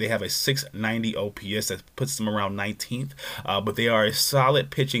 They have a 690 OPS that puts them around 19th. But they are a solid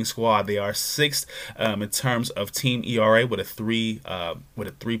pitching squad. They are 6th in terms of team ERA with a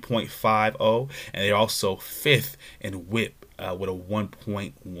 3.50, and they're also 5th in WHIP. With a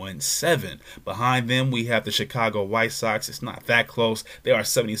 1.17. Behind them, we have the Chicago White Sox. It's not that close. They are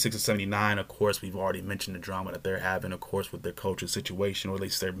 76-79. Of course, we've already mentioned the drama that they're having, of course, with their coach's situation, or at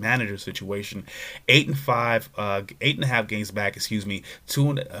least their manager's situation. 8.5 games back,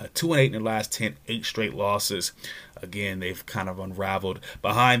 2-8 in the last 10, 8 straight losses. again, they've kind of unraveled.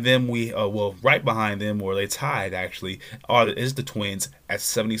 Behind them, right behind them, or they tied actually, is the Twins at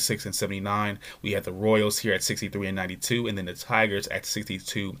 76 and 79. We have the Royals here at 63 and 92, and then the Tigers at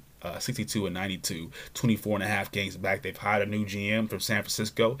 62 and 92, 24 and a half games back. They've hired a new GM from San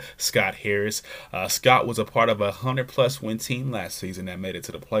Francisco, Scott Harris. Scott was a part of a 100-plus win team last season that made it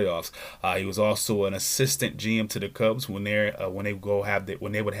to the playoffs. He was also an assistant GM to the Cubs when they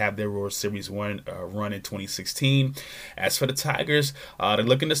would have their World Series run in 2016. As for the Tigers, they're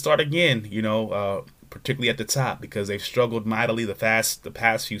looking to start again. Particularly at the top, because they've struggled mightily the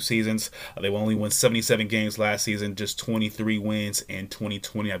past few seasons. They only won 77 games last season, just 23 wins in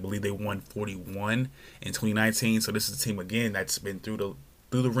 2020. I believe they won 41 in 2019. So this is a team again that's been through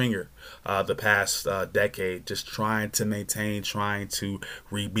the ringer the past decade, just trying to maintain, trying to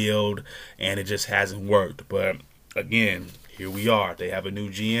rebuild, and it just hasn't worked. But again, here we are. They have a new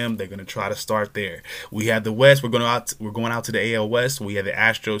GM. They're going to try to start there. We have the West. We're going out to the AL West. We have the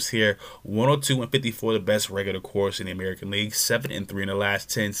Astros here, 102 and 54, the best regular course in the American League, 7 and 3 in the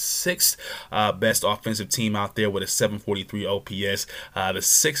last 10, sixth best offensive team out there with a 743 OPS, the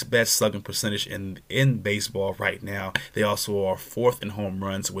sixth best slugging percentage in baseball right now. They also are fourth in home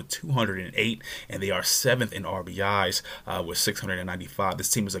runs with 208, and they are seventh in RBIs with 695. This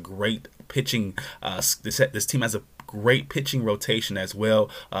team is a great pitching. This team has a great pitching rotation as well.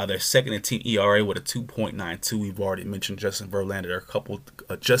 They're second in team ERA with a 2.92. We've already mentioned Justin Verlander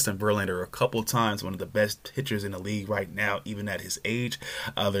a couple times, one of the best pitchers in the league right now, even at his age.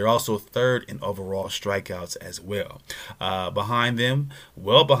 They're also third in overall strikeouts as well. Behind them,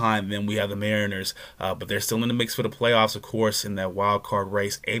 we have the Mariners, but they're still in the mix for the playoffs, of course, in that wild card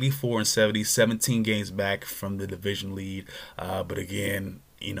race. 84 and 70, 17 games back from the division lead, but again,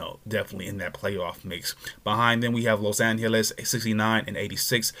 definitely in that playoff mix. Behind them, we have Los Angeles at 69 and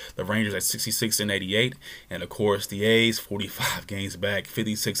 86, the Rangers at 66 and 88, and of course the A's 45 games back,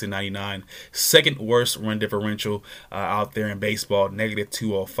 56 and 99, second worst run differential out there in baseball, negative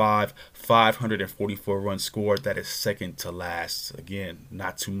 205, 544 runs scored. That is second to last. Again,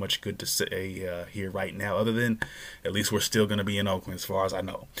 not too much good to say here right now, other than at least we're still going to be in Oakland as far as I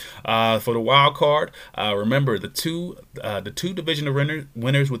know. For the wild card, remember the two division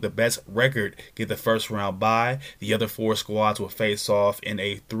winners with the best record get the first round bye. The other four squads will face off in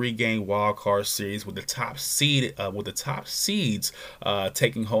a 3-game wild card series with the top seeds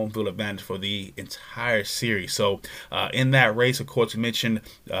taking home field advantage for the entire series. So in that race, of course, we mentioned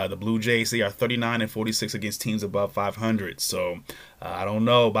the Blue Jays. They are 39 and 46 against teams above 500. So I don't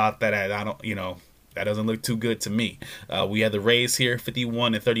know about that. That doesn't look too good to me. We have the Rays here,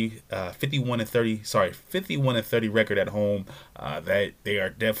 51 and 30 record at home. That they are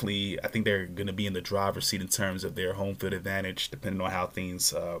definitely, I think they're going to be in the driver's seat in terms of their home field advantage, depending on how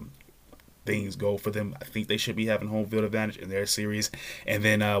things go for them. I think they should be having home field advantage in their series. And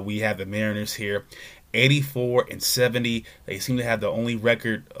then we have the Mariners here, 84 and 70. They seem to have the only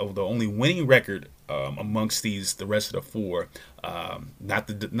winning record amongst the rest of the four. Not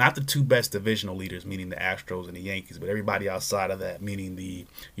the two best divisional leaders, meaning the Astros and the Yankees, but everybody outside of that, meaning the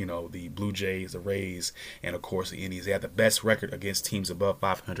Blue Jays, the Rays, and of course the Indians. They have the best record against teams above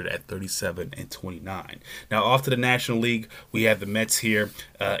 500 at 37 and 29. Now off to the National League, we have the Mets here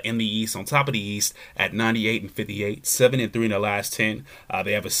in the East, on top of the East at 98 and 58, 7 and 3 in the last 10.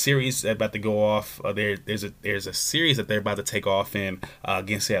 They have a series that's about to go off. There's a series that they're about to take off in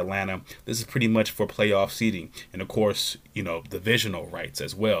against Atlanta. This is pretty much for playoff seeding, and of course, divisional rights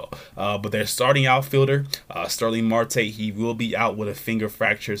as well. But their starting outfielder, Starling Marte, he will be out with a finger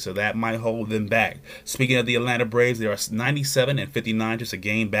fracture, so that might hold them back. Speaking of the Atlanta Braves, they are 97 and 59, just a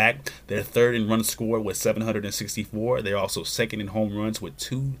game back. They're third in runs scored with 764. They're also second in home runs with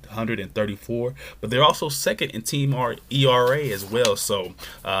 234, but they're also second in team ERA as well. So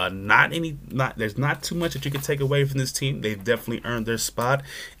there's not too much that you can take away from this team. They've definitely earned their spot,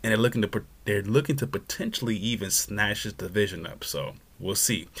 and they're looking to potentially even snatch this division up. So we'll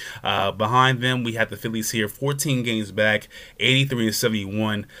see. Behind them, we have the Phillies here, 14 games back, 83 and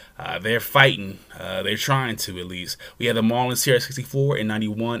 71. They're fighting. They're trying to, at least. We have the Marlins here at 64 and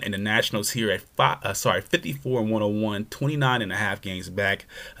 91, and the Nationals here at 54 and 101, 29 and a half games back,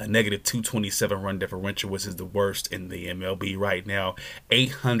 a negative 227 run differential, which is the worst in the MLB right now.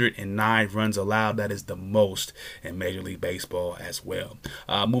 809 runs allowed. That is the most in Major League Baseball as well.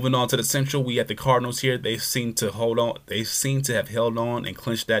 Moving on to the Central, we have the Cardinals here. They seem to have held on on and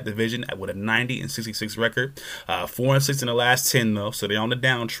clinched that division with a 90-66 record. 4-6 in the last 10 though, so they're on the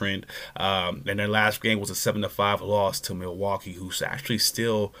downtrend. And their last game was a 7-5 loss to Milwaukee, who's actually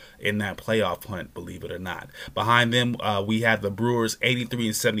still in that playoff hunt, believe it or not. Behind them, we have the Brewers,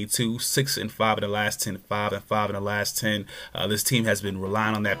 83-72, 6-5 in the last 10, 5-5 in the last 10. This team has been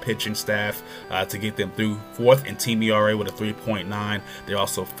relying on that pitching staff to get them through. Fourth in team ERA with a 3.9. They're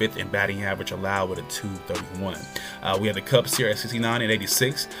also fifth in batting average allowed with a 2.31. We have the Cubs here at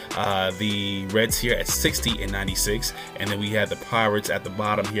 69-86. The Reds here at 60-96. And then we have the Pirates at the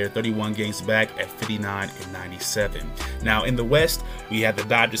bottom here, 31 games back at 59-97. Now in the West, we have the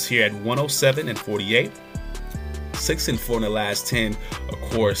Dodgers here at 107-48. 6-4 in the last 10. Of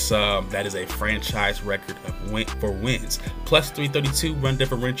course, that is a franchise record for wins. Plus 332 run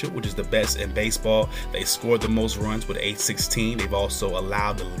differential, which is the best in baseball. They scored the most runs with 816. They've also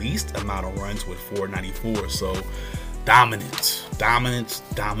allowed the least amount of runs with 494. So dominance.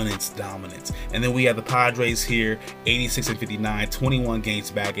 And then we have the Padres here, 86-59, 21 games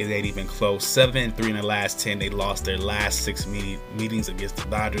back. It ain't even close. 7-3 in the last 10. They lost their last 6 meetings against the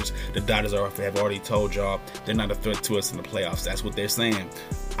Dodgers. The Dodgers have already told y'all they're not a threat to us in the playoffs. That's what they're saying.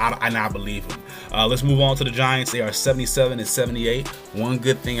 I believe them. Let's move on to the Giants. They are 77-78. One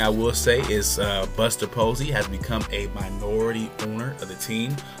good thing I will say is Buster Posey has become a minority owner of the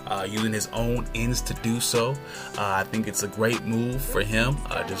team, using his own ends to do so. I think it's a great move for him.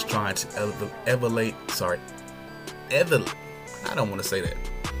 Just trying to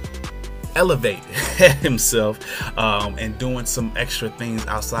elevate himself and doing some extra things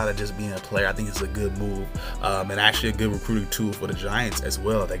outside of just being a player. I think it's a good move and actually a good recruiting tool for the Giants as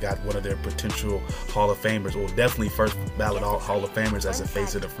well. They got one of their potential Hall of Famers, or definitely first ballot Hall of Famers as a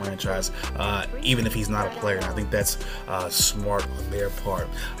face of the franchise, even if he's not a player. And I think that's smart on their part.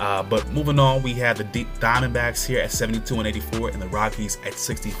 But moving on, we have the Diamondbacks here at 72-84 and the Rockies at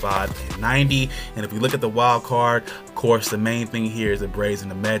 65-90. And if we look at the wild card, of course, the main thing here is the Braves and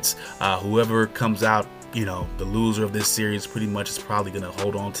the Mets. Whoever comes out, the loser of this series pretty much is probably going to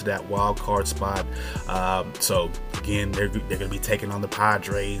hold on to that wild card spot. So again, they're going to be taking on the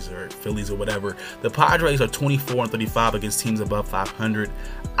Padres or Phillies or whatever. The Padres are 24-35 against teams above 500.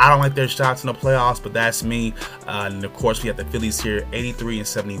 I don't like their shots in the playoffs, but that's me. And of course, we have the Phillies here,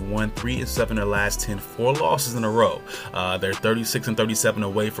 83-71, 3-7 in their last 10, 4 losses in a row. They're 36-37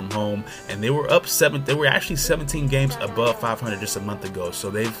 away from home, and they were up 7. They were actually 17 games above 500 just a month ago. So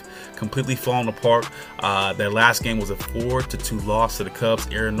they've completely fallen apart. Their last game was a 4-2 loss to the Cubs.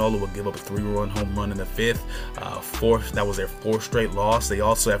 Aaron Nola would give up a 3-run home run in the 5th. That was their 4th straight loss. They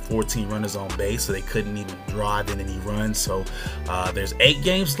also had 14 runners on base, so they couldn't even drive in any runs. So there's 8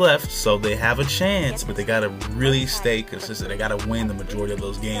 games left, so they have a chance, but they got to really stay consistent. They got to win the majority of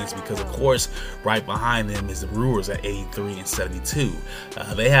those games because, of course, right behind them is the Brewers at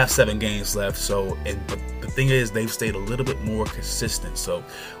 83-72. They have 7 games left, but the thing is, they've stayed a little bit more consistent. So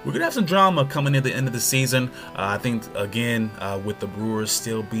we're gonna have some drama coming at the end of the season. I think again, with the Brewers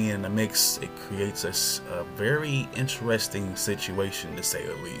still being in the mix, it creates a very interesting situation, to say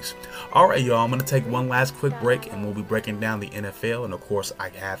the least. All right, y'all, I'm gonna take one last quick break, and we'll be breaking down the NFL, and of course, I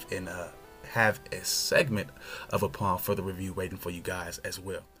have a segment of Upon Further Review waiting for you guys as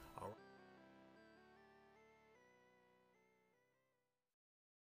well.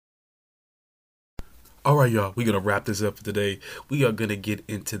 All right, y'all, we're going to wrap this up for today. We are going to get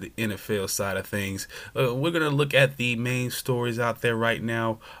into the NFL side of things. We're going to look at the main stories out there right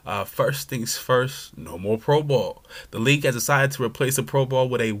now. First things first, no more Pro Bowl. The league has decided to replace the Pro Bowl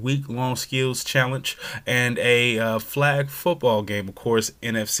with a week-long skills challenge and a flag football game, of course,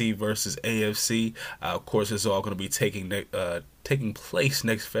 NFC versus AFC. Of course, it's all going to be taking place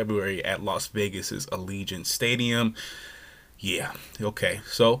next February at Las Vegas's Allegiant Stadium. Yeah, okay.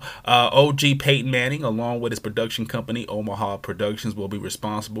 So, OG Peyton Manning, along with his production company, Omaha Productions, will be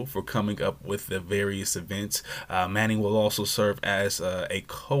responsible for coming up with the various events. Manning will also serve as a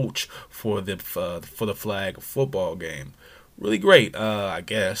coach for the flag football game. Really great, I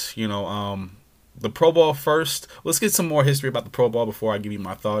guess. The Pro Bowl first. Let's get some more history about the Pro Bowl before I give you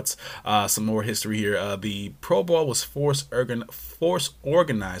my thoughts. Some more history here. The Pro Bowl was force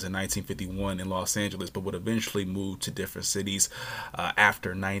organized in 1951 in Los Angeles, but would eventually move to different cities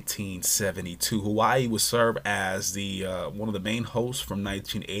after 1972. Hawaii would serve as the one of the main hosts from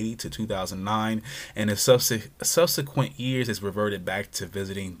 1980 to 2009, and in subsequent years, it's reverted back to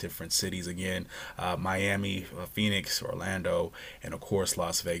visiting different cities again. Miami, Phoenix, Orlando, and of course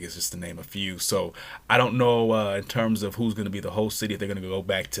Las Vegas, just to name a few. So I don't know in terms of who's going to be the host city, if they're going to go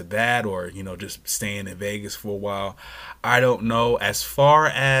back to that or, just staying in Vegas for a while. I don't know. As far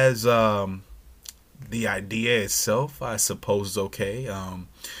as the idea itself, I suppose, is okay.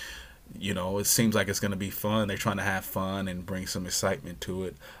 It seems like it's going to be fun. They're trying to have fun and bring some excitement to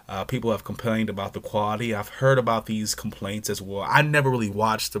it. People have complained about the quality. I've heard about these complaints as well. I never really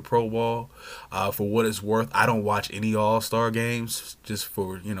watched the Pro Bowl. For what it's worth, I don't watch any All-Star games, just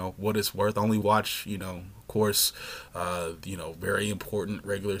for, what it's worth. I only watch, of course, very important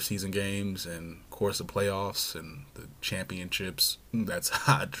regular season games, and of course the playoffs and the championships. That's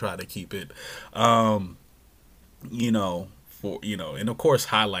how I try to keep it. And of course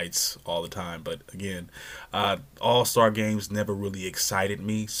highlights all the time. But again, All-Star games never really excited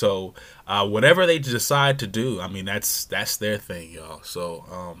me. So whatever they decide to do, I mean, that's their thing, y'all.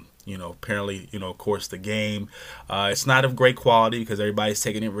 So apparently, of course, the game, it's not of great quality because everybody's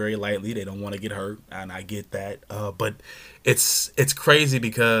taking it very lightly. They don't want to get hurt, and I get that. But it's crazy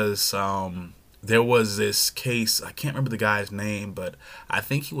because there was this case. I can't remember the guy's name, but I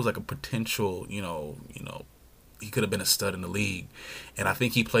think he was like a potential, he could have been a stud in the league. And I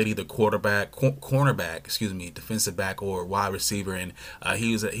think he played either cornerback, defensive back, or wide receiver. And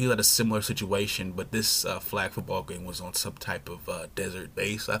he was at a similar situation, but this flag football game was on some type of desert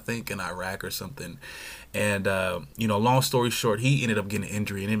base, I think, in Iraq or something. And long story short, he ended up getting an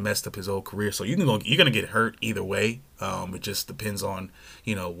injury, and it messed up his whole career. So you're gonna get hurt either way. It just depends on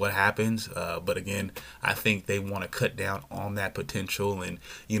what happens. But again, I think they want to cut down on that potential, and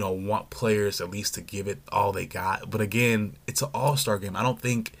want players at least to give it all they got. But again, it's an all-star game. I don't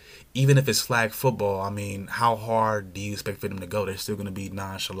think, even if it's flag football, I mean, how hard do you expect for them to go? They're still going to be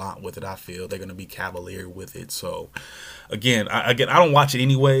nonchalant with it. I feel they're going to be cavalier with it. So again, I don't watch it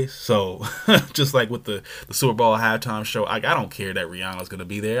anyway. So just like with the Super Bowl halftime show, I don't care that Rihanna's going to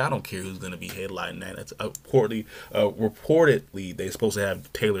be there. I don't care who's going to be headlining that. It's reportedly they're supposed to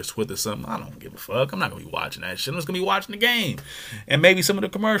have Taylor Swift or something. I don't give a fuck. I'm not going to be watching that shit. I'm just going to be watching the game and maybe some of the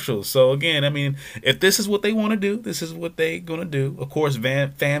commercials. So again, I mean, if this is what they want to do, this is what they're going to do. Of course,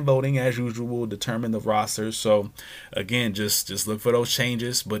 fan voting as usual will determine the rosters. So again, just look for those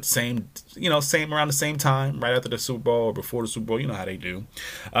changes. But same around the same time, right after the Super Bowl or before the Super Bowl, you know how they do.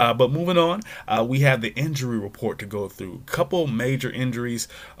 But moving on, we have the injury report to go through. Couple major injuries.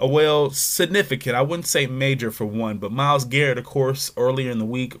 Significant. I wouldn't say major for one, but Myles Garrett, of course, earlier in the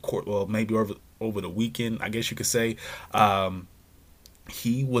week, maybe over the weekend, I guess you could say.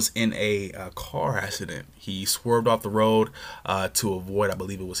 He was in a car accident. He swerved off the road to avoid, I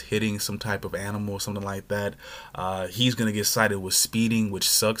believe it was hitting some type of animal or something like that. He's going to get cited with speeding, which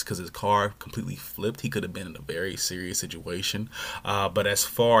sucks because his car completely flipped. He could have been in a very serious situation. But as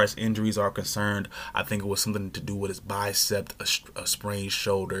far as injuries are concerned, I think it was something to do with his bicep, a sprained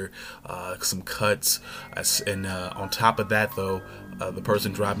shoulder, some cuts. And on top of that, though, the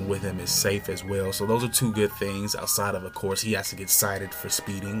person driving with him is safe as well. So those are two good things. Outside of course, he has to get cited for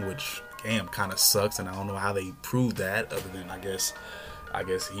speeding, which kind of sucks, and I don't know how they proved that, other than I guess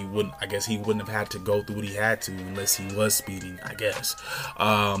he wouldn't have had to go through what he had to unless he was speeding, I guess.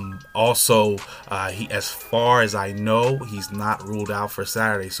 He, as far as I know, he's not ruled out for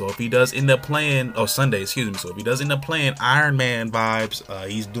Saturday. So if he does end up playing, Sunday, So if he does end up playing Iron Man vibes,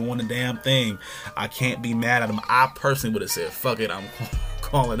 he's doing the damn thing. I can't be mad at him. I personally would have said, fuck it, I'm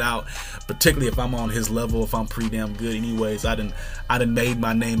calling out, particularly if I'm on his level, if I'm pretty damn good anyways. I done made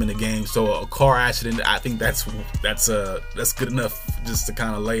my name in the game. So a car accident, I think that's good enough just to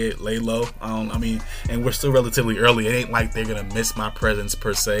kind of lay low. And we're still relatively early. It ain't like they're gonna miss my presence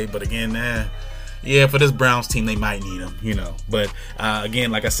per se, but again, yeah, for this Browns team, they might need him, But again,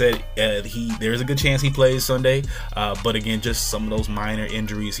 like I said, there's a good chance he plays Sunday. But again, just some of those minor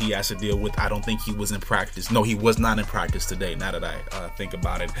injuries he has to deal with. I don't think he was in practice. No, he was not in practice today. Now that I think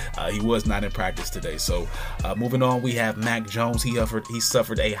about it, he was not in practice today. So moving on, we have Mac Jones. He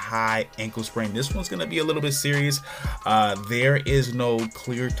suffered a high ankle sprain. This one's going to be a little bit serious. There is no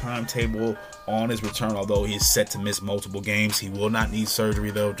clear timetable on his return, although he's set to miss multiple games. He will not need surgery,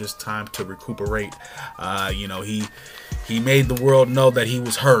 though, just time to recuperate. He made the world know that he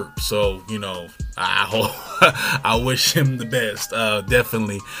was hurt, so I hope I wish him the best,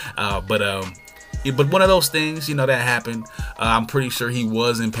 definitely. But one of those things, that happened. I'm pretty sure he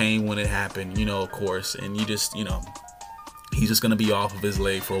was in pain when it happened, of course, and he's just gonna be off of his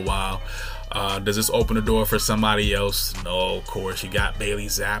leg for a while. Does this open the door for somebody else? No, of course. You got Bailey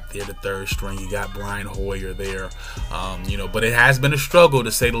Zapp there, the third string. You got Brian Hoyer there. But it has been a struggle,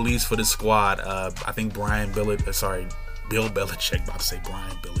 to say the least, for the squad. I think Bill Belichick, about to say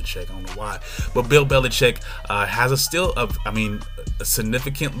Brian Belichick, I don't know why. But Bill Belichick has a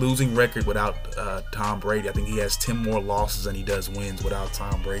significant losing record without Tom Brady. I think he has 10 more losses than he does wins without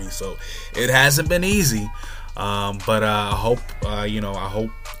Tom Brady. So it hasn't been easy. But I hope I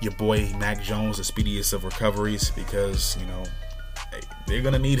hope your boy Mac Jones the speediest of recoveries, because they're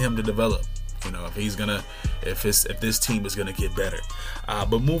gonna need him to develop. If this team is gonna get better.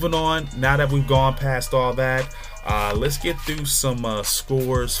 But moving on, now that we've gone past all that, let's get through some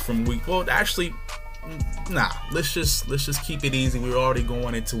scores from week. Well, actually, let's just keep it easy. We're already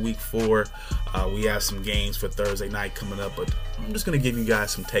going into week 4. We have some games for Thursday night coming up, but I'm just gonna give you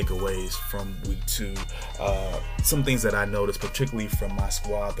guys some takeaways from week 2. Some things that I noticed, particularly from my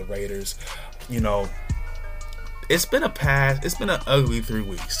squad, the Raiders. It's been an ugly 3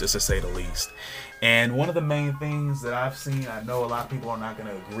 weeks, just to say the least. And one of the main things that I've seen, I know a lot of people are not going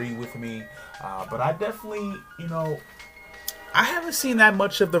to agree with me, but I definitely, I haven't seen that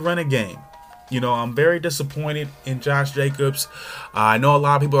much of the running game. I'm very disappointed in Josh Jacobs. I know a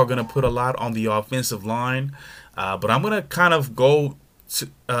lot of people are going to put a lot on the offensive line, but I'm going to kind of go to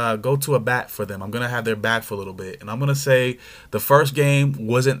a bat for them. I'm going to have their back for a little bit. And I'm going to say the first game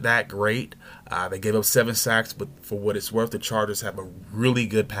wasn't that great. They gave up 7 sacks, but for what it's worth, the Chargers have a really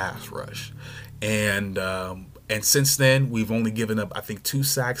good pass rush. And since then, we've only given up, I think, 2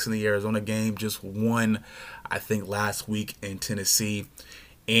 sacks in the Arizona game, just 1, I think, last week in Tennessee.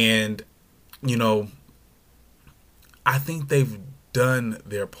 And, I think they've done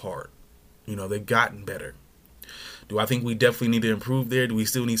their part. They've gotten better. Do I think we definitely need to improve there? Do we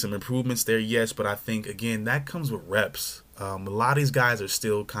still need some improvements there? Yes, but I think, again, that comes with reps. A lot of these guys are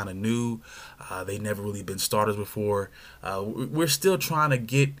still kind of new. They never really been starters before. We're still trying to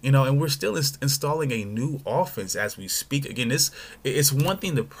get, and we're still installing a new offense as we speak. Again, it's one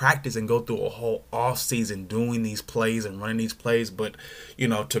thing to practice and go through a whole off season doing these plays and running these plays, but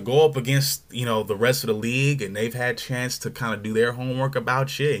to go up against the rest of the league, and they've had chance to kind of do their homework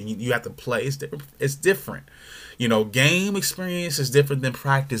about you, and you have to play. It's different. Game experience is different than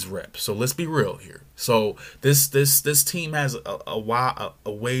practice reps. So let's be real here. So this team has a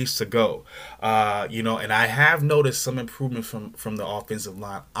ways to go. And I have noticed some improvement from the offensive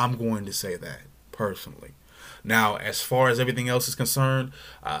line. I'm going to say that personally. Now, as far as everything else is concerned,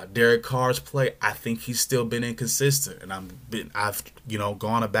 Derek Carr's play, I think he's still been inconsistent, and I've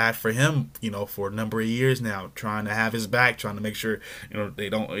gone a bat for him, for a number of years now, trying to have his back, trying to make sure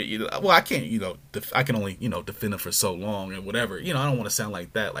they don't. Well, I can't, I can only defend him for so long and whatever. I don't want to sound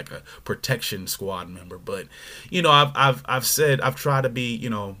like that, like a protection squad member, but I've tried to be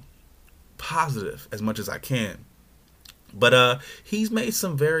positive as much as I can. But he's made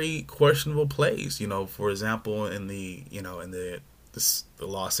some very questionable plays. For example, in the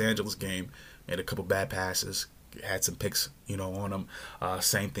Los Angeles game, made a couple bad passes, had some picks on him.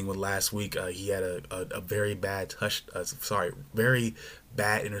 Same thing with last week. He had a very bad very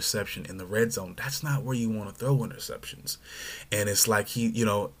bad interception in the red zone. That's not where you want to throw interceptions. And it's like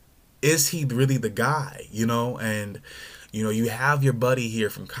is he really the guy? And you have your buddy here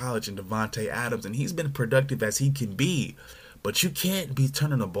from college in Davante Adams, and he's been productive as he can be, but you can't be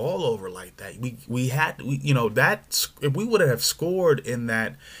turning the ball over like that. If we would have scored in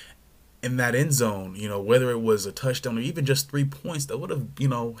that end zone, whether it was a touchdown or even just 3 points, that would have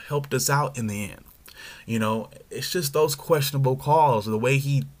helped us out in the end. It's just those questionable calls, the way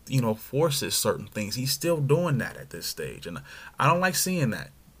he forces certain things. He's still doing that at this stage, and I don't like seeing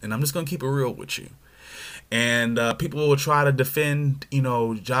that. And I'm just gonna keep it real with you. And people will try to defend,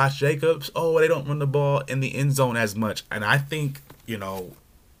 Josh Jacobs. Oh, they don't run the ball in the end zone as much. And I think,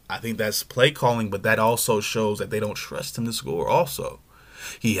 that's play calling, but that also shows that they don't trust him to score also.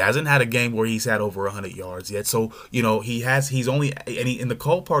 He hasn't had a game where he's had over 100 yards yet. So, he's only, and the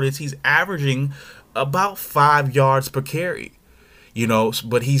cold part is he's averaging about 5 yards per carry.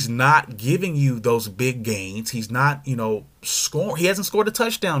 But he's not giving you those big gains. He's not, scoring. He hasn't scored a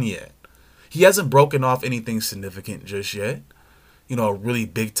touchdown yet. He hasn't broken off anything significant just yet. A really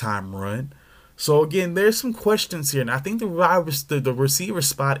big time run. So again, there's some questions here, and I think the receiver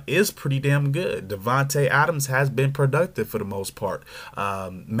spot is pretty damn good. Davante Adams has been productive for the most part.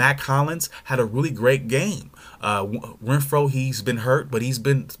 Mac Hollins had a really great game. Renfro, he's been hurt, but he's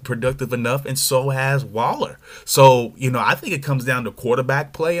been productive enough, and so has Waller. So I think it comes down to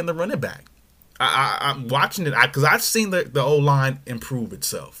quarterback play and the running back. I'm watching it because I've seen the O-line improve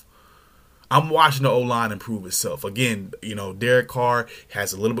itself. I'm watching the O-line improve itself. Again, Derek Carr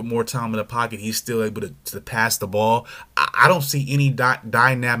has a little bit more time in the pocket. He's still able to pass the ball. I don't see any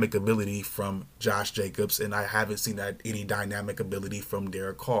dynamic ability from Josh Jacobs, and I haven't seen any dynamic ability from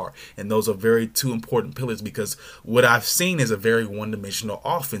Derek Carr. And those are very two important pillars, because what I've seen is a very one-dimensional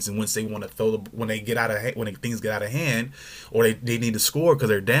offense. And once they want to when things get out of hand, or they need to score because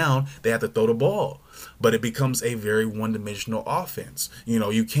they're down, they have to throw the ball. but it becomes a very one-dimensional offense.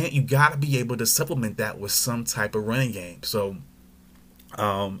 You got to be able to supplement that with some type of running game. So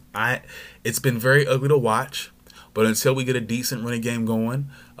it's been very ugly to watch, but until we get a decent running game going,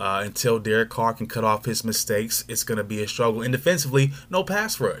 until Derek Carr can cut off his mistakes, it's going to be a struggle. And defensively, no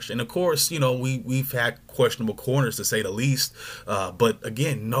pass rush. And of course, we've had questionable corners to say the least. But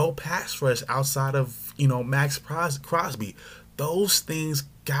again, no pass rush outside of, Max Crosby. Those things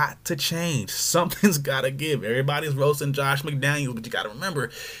got to change. Something's got to give. Everybody's roasting Josh McDaniels, but you got to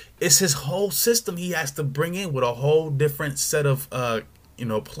remember, it's his whole system he has to bring in with a whole different set of,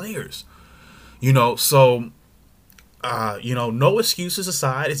 players. So no excuses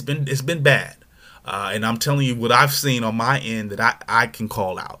aside, it's been bad, and I'm telling you what I've seen on my end that I can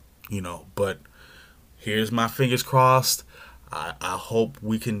call out. But here's my fingers crossed. I hope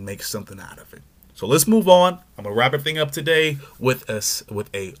we can make something out of it. So let's move on. I'm gonna wrap everything up today with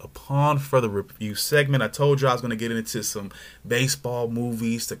a upon further review segment. I told you I was gonna get into some baseball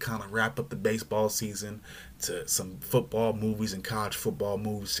movies to kind of wrap up the baseball season, to some football movies and college football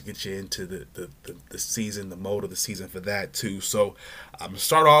movies to get you into the season, the mode of the season for that too. So I'm gonna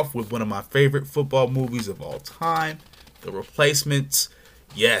start off with one of my favorite football movies of all time, The Replacements.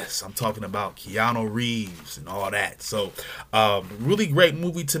 Yes, I'm talking about Keanu Reeves and all that. So, really great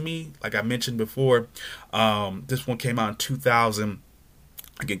movie to me. Like I mentioned before, this one came out in 2000.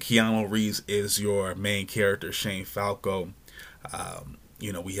 Again, Keanu Reeves is your main character, Shane Falco.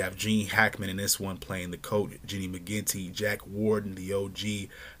 We have Gene Hackman in this one playing the coach, Jenny McGinty, Jack Warden, the OG.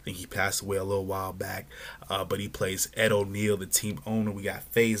 I think he passed away a little while back, but he plays Ed O'Neill, the team owner. We got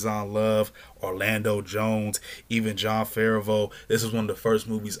Faison Love, Orlando Jones, even John Favreau. This is one of the first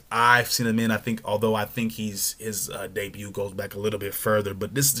movies I've seen him in. I think his debut goes back a little bit further,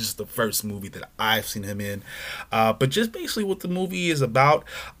 but this is just the first movie that I've seen him in. But just basically what the movie is about,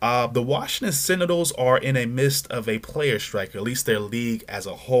 the Washington Senators are in a midst of a player strike, or at least their league as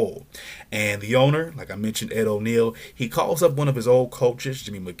a whole. And the owner, like I mentioned, Ed O'Neill, he calls up one of his old coaches,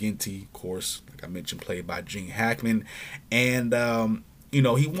 Jimmy McGinty, of course, like I mentioned, played by Gene Hackman, and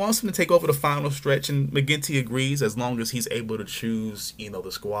he wants him to take over the final stretch, and McGinty agrees as long as he's able to choose,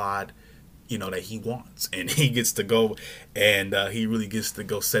 the squad, that he wants, and he gets to go, and he really gets to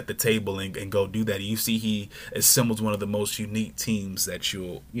go set the table and go do that. You see, he assembles one of the most unique teams that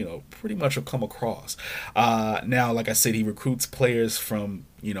you'll, pretty much will come across. Now, like I said, he recruits players from,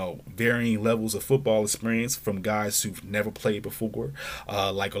 varying levels of football experience, from guys who've never played before,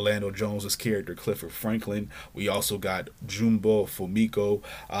 like Orlando Jones' character Clifford Franklin. We also got Jumbo Fumiko,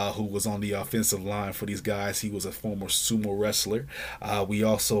 who was on the offensive line for these guys. He was a former sumo wrestler. We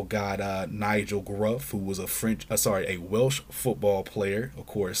also got Nigel Gruff, who was a Welsh football player, of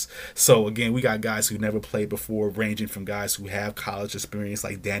course. So again, we got guys who never played before, ranging from guys who have college experience,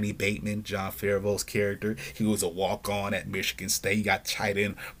 like Danny Bateman, John Favreau's character. He was a walk-on at Michigan State. You got tight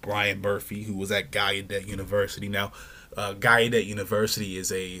end Brian Murphy, who was at Gallaudet University. Now, Gallaudet University is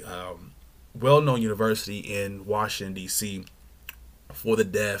a well-known university in Washington, D.C. for the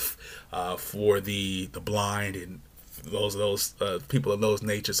deaf, for the blind, and those people of those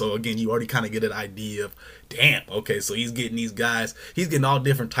nature. So again, you already kind of get an idea of, damn, okay, so he's getting these guys, he's getting all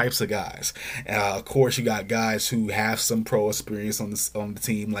different types of guys. Of course, you got guys who have some pro experience on the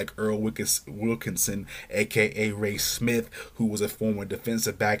team, like Earl Wilkinson, aka Ray Smith, who was a former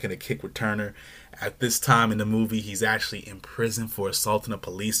defensive back and a kick returner. At this time in the movie, he's actually in prison for assaulting a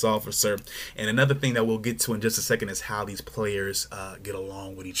police officer. And another thing that we'll get to in just a second is how these players get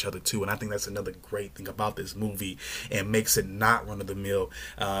along with each other too. And I think that's another great thing about this movie, and makes it not run-of-the-mill.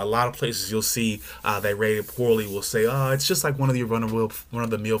 A lot of places you'll see that rated poorly will say, oh, it's just like one of the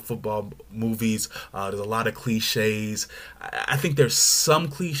run-of-the-mill football movies. There's a lot of cliches. I think there's some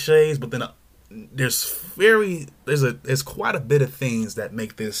cliches, but then there's quite a bit of things that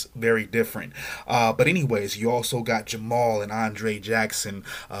make this very different. But anyways, you also got Jamal and Andre Jackson.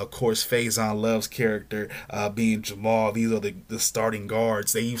 Of course, Faison Love's character being Jamal. These are the starting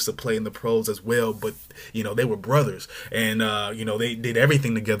guards. They used to play in the pros as well, but they were brothers, and they did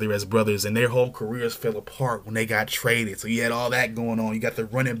everything together as brothers, and their whole careers fell apart when they got traded. So you had all that going on. You got the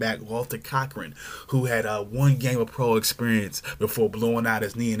running back Walter Cochran, who had one game of pro experience before blowing out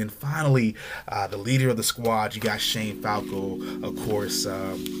his knee, and then finally the leader of the squad, you got Shane Falco, of course.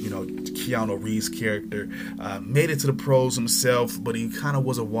 Keanu Reeves' character made it to the pros himself, but he kind of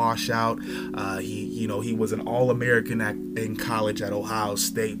was a washout. He was an All-American in college at Ohio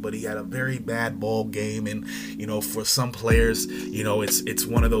State, but he had a very bad ball game. And, for some players, it's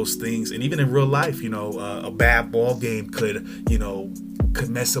one of those things. And even in real life, a bad ball game could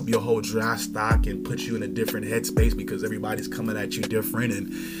mess up your whole draft stock and put you in a different headspace because everybody's coming at you different.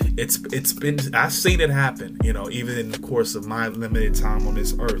 And I've seen it happen, even in the course of my limited time on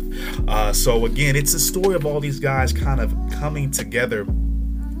this earth. So again, it's a story of all these guys kind of coming together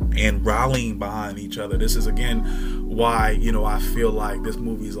and rallying behind each other. This is again why I feel like this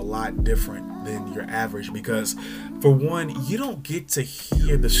movie is a lot different than your average, because for one, you don't get to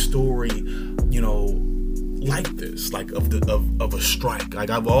hear the story like this, like of a strike. Like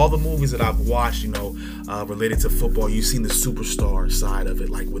of all the movies that I've watched, related to football, you've seen the superstar side of it,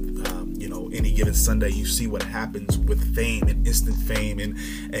 like with Any Given Sunday. You see what happens with fame and instant fame and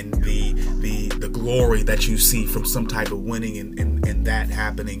the glory that you see from some type of winning and that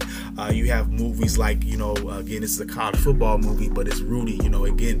happening. You have movies like again, this is a college football movie, but it's Rudy.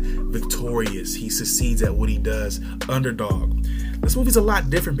 Again, victorious. He succeeds at what he does. Underdog. This movie's a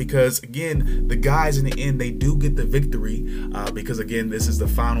lot different because, again, the guys in the end, they do get the victory because, again, this is the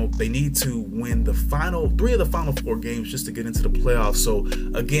final. They need to win the final 3 of the final 4 games just to get into the playoffs. So,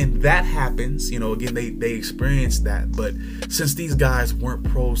 again, that happens. Again, they experience that. But since these guys weren't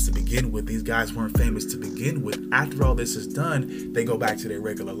pros to begin with, these guys weren't famous to begin with, after all this is done, they go back to their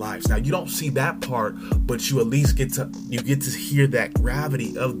regular lives. Now, you don't see that part, but you at least get to hear that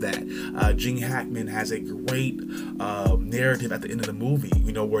gravity of that. Gene Hackman has a great narrative at the end of the movie,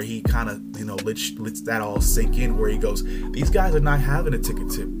 where he kind of, lets that all sink in, where he goes, these guys are not having a ticker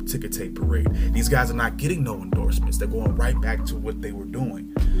tape parade. These guys are not getting no endorsements. They're going right back to what they were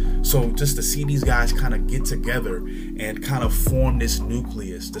doing. So just to see these guys kind of get together and kind of form this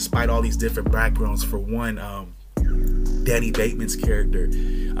nucleus, despite all these different backgrounds. For one, Danny Bateman's character,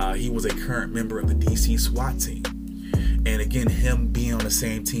 he was a current member of the DC SWAT team. And again, him being on the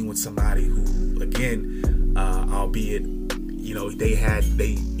same team with somebody who, again, albeit,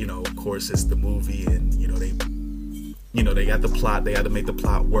 of course, it's the movie, and they got the plot. They had to make the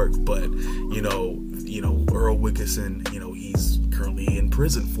plot work, but Earl Wickerson, he's currently in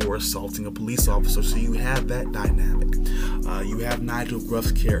prison for assaulting a police officer. So you have that dynamic. You have Nigel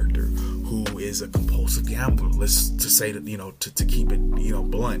Gruff's character, who is a compulsive gambler. Let's to say that to keep it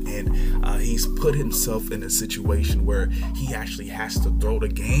blunt, and he's put himself in a situation where he actually has to throw the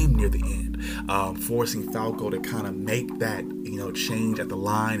game near the end, forcing Falco to kind of make that change at the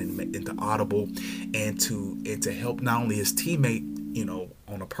line and into audible, and to help not only his teammate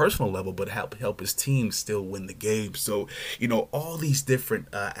on a personal level, but help his team still win the game. So all these different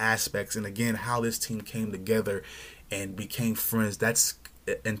aspects, and again, how this team came together and became friends, that's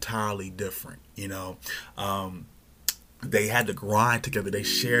entirely different. They had to grind together. They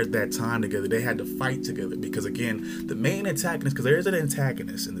shared that time together. They had to fight together because, again, the main antagonist, because there is an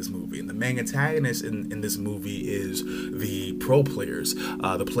antagonist in this movie, and the main antagonist in this movie is the pro players.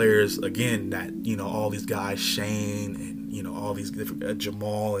 The players, again, that, all these guys, Shane and, all these different,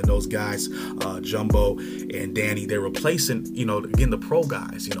 Jamal and those guys, Jumbo and Danny, they're replacing, again, the pro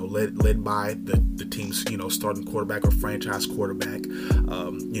guys, led by the team's, starting quarterback or franchise quarterback,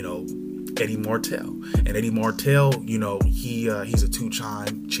 Eddie Martell. And Eddie Martell, he's a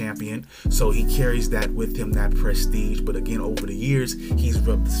 2-time champion, so he carries that with him, that prestige. But again, over the years, he's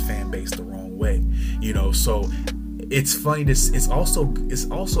rubbed his fan base the wrong way, so it's funny. It's also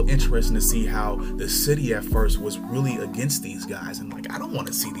interesting to see how the city at first was really against these guys, and like, I don't want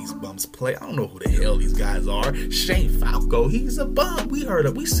to see these bums play. I don't know who the hell these guys are. Shane Falco, he's a bum.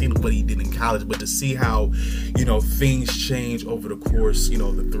 We seen what he did in college, but to see how things change over the course,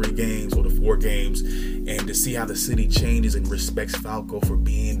 the 3 games or the 4 games, and to see how the city changes and respects Falco for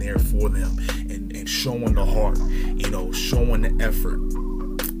being there for them and showing the heart, showing the effort.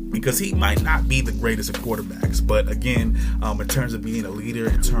 Because he might not be the greatest of quarterbacks, but again, in terms of being a leader,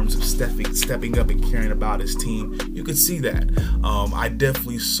 in terms of stepping up and caring about his team, you could see that. I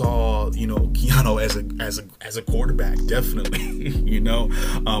definitely saw, Keanu as a quarterback, definitely.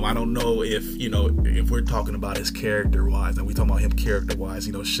 I don't know if we're talking about his character wise, and we talking about him character wise,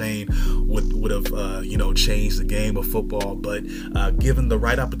 Shane would have changed the game of football, but given the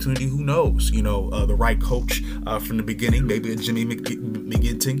right opportunity, who knows? The right coach from the beginning, maybe a Jimmy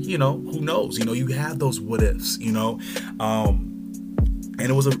McGinty. Who knows? You have those what ifs, and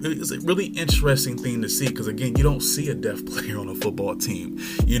it was a really interesting thing to see, because again, you don't see a deaf player on a football team.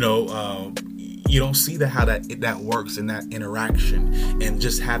 you don't see that how that works in that interaction, and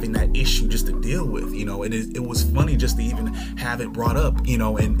just having that issue just to deal with, it was funny just to even have it brought up,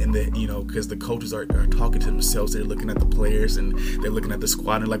 and the, because the coaches are talking to themselves. They're looking at the players and they're looking at the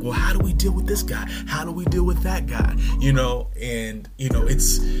squad and they're like, well, how do we deal with this guy? How do we deal with that guy? And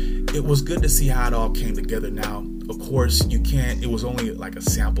it was good to see how it all came together. Now, of course, it was only like a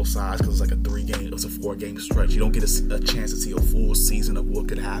sample size because it was like it was a 4-game stretch. You don't get a chance to see a full season of what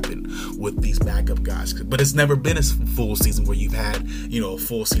could happen with these backup guys. But it's never been a full season where you've had, a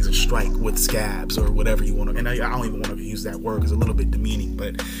full season strike with scabs or whatever you want to. And I don't even want to use that word because it's a little bit demeaning,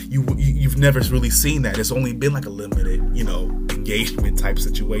 but you've never really seen that. It's only been like a limited, engagement type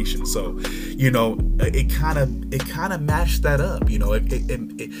situation. So, it kind of matched that up.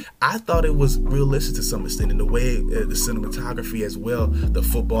 I thought it was realistic to some extent in the way the cinematography as well, the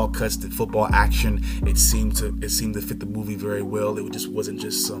football cuts, the football action. It seemed to fit the movie very well. It just wasn't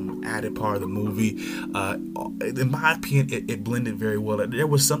just some added part of the movie. In my opinion, it blended very well. There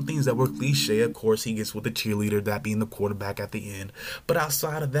were some things that were cliche. Of course, he gets with the cheerleader, that being the quarterback at the end. But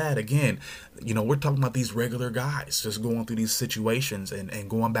outside of that, again, we're talking about these regular guys just going through these situations and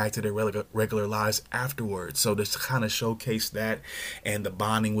going back to their regular lives afterwards. So this kind of showcased that, and the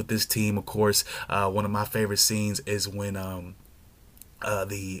bonding with this team. Of course, one of my favorite scenes is when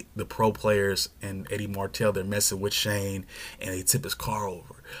the pro players and Eddie Martell, they're messing with Shane and they tip his car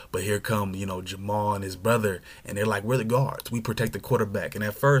over. But here come, Jamal and his brother, and they're like, we're the guards. We protect the quarterback. And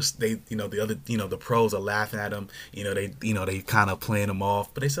at first they, the pros are laughing at him. They kind of playing him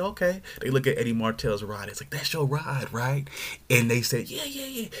off. But they said, okay. They look at Eddie Martell's ride. It's like, that's your ride, right? And they said,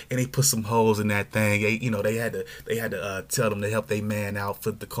 yeah. And they put some holes in that thing. They had to tell them to help their man out,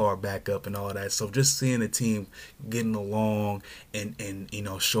 flip the car back up and all that. So just seeing the team getting along and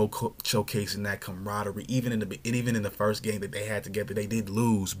showcasing that camaraderie, even in the first game that they had together, they did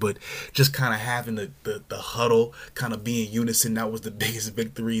lose, but just kind of having the huddle, kind of being unison, that was the biggest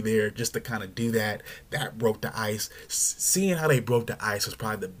victory there. Just to kind of do that broke the ice. Seeing how they broke the ice was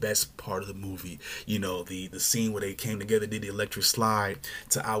probably the best part of the movie. The scene where they came together, did the electric slide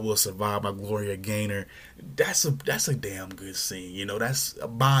to "I Will Survive" by Gloria Gaynor. That's a damn good scene. That's a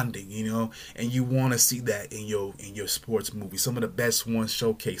bonding. And you want to see that in your sports movie. Some of the best ones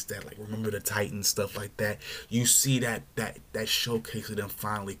showcase that, like Remember the Titans, stuff like that. You see that showcase of them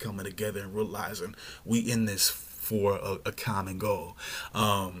finally coming together and realizing we in this for a common goal.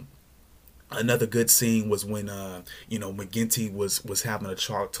 Another good scene was when McGinty was having a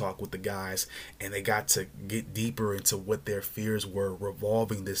chalk talk with the guys, and they got to get deeper into what their fears were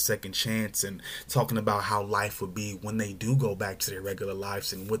revolving this second chance, and talking about how life would be when they do go back to their regular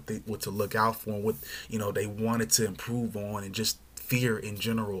lives, and what to look out for, and what they wanted to improve on, and just fear in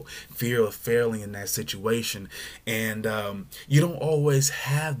general, fear of failing in that situation. And you don't always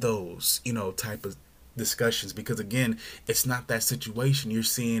have those type of discussions, because again, it's not that situation. You're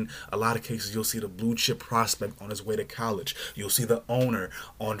seeing a lot of cases, you'll see the blue chip prospect on his way to college, you'll see the owner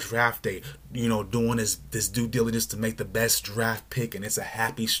on draft day doing this due diligence to make the best draft pick, and it's a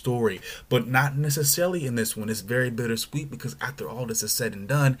happy story. But not necessarily in this one. It's very bittersweet, because after all this is said and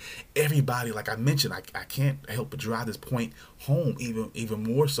done, everybody, like I mentioned, I can't help but drive this point home even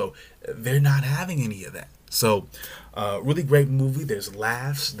more so, they're not having any of that. So, really great movie. There's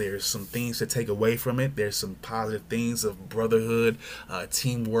laughs. There's some things to take away from it. There's some positive things of brotherhood,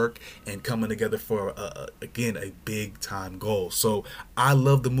 teamwork, and coming together for, again, a big time goal. So, I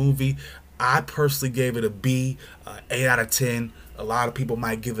love the movie. I personally gave it a B, 8 out of 10. A lot of people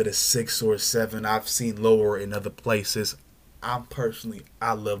might give it a 6 or a 7. I've seen lower in other places. I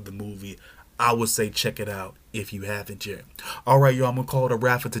love the movie. I would say check it out if you haven't yet. Alright, y'all, I'm going to call it a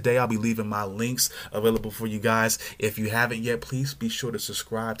wrap for today. I'll be leaving my links available for you guys. If you haven't yet, please be sure to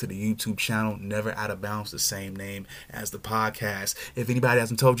subscribe to the YouTube channel, Never Out of Bounds, the same name as the podcast. If anybody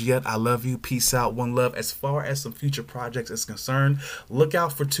hasn't told you yet, I love you. Peace out. One love. As far as some future projects is concerned, look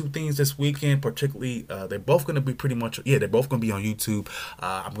out for 2 things this weekend, particularly, they're both going to be they're both going to be on YouTube.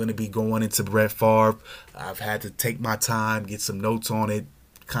 I'm going to be going into Brett Favre. I've had to take my time, get some notes on it,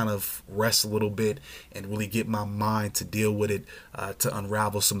 kind of rest a little bit, and really get my mind to deal with it, to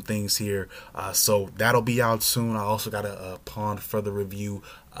unravel some things here. So that'll be out soon. I also got a Upon Further review,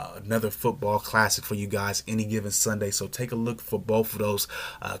 another football classic for you guys, Any Given Sunday. So take a look for both of those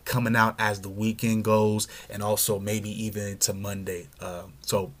coming out as the weekend goes, and also maybe even into Monday.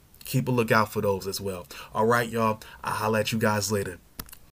 So keep a lookout for those as well. All right, y'all. I'll holler at you guys later.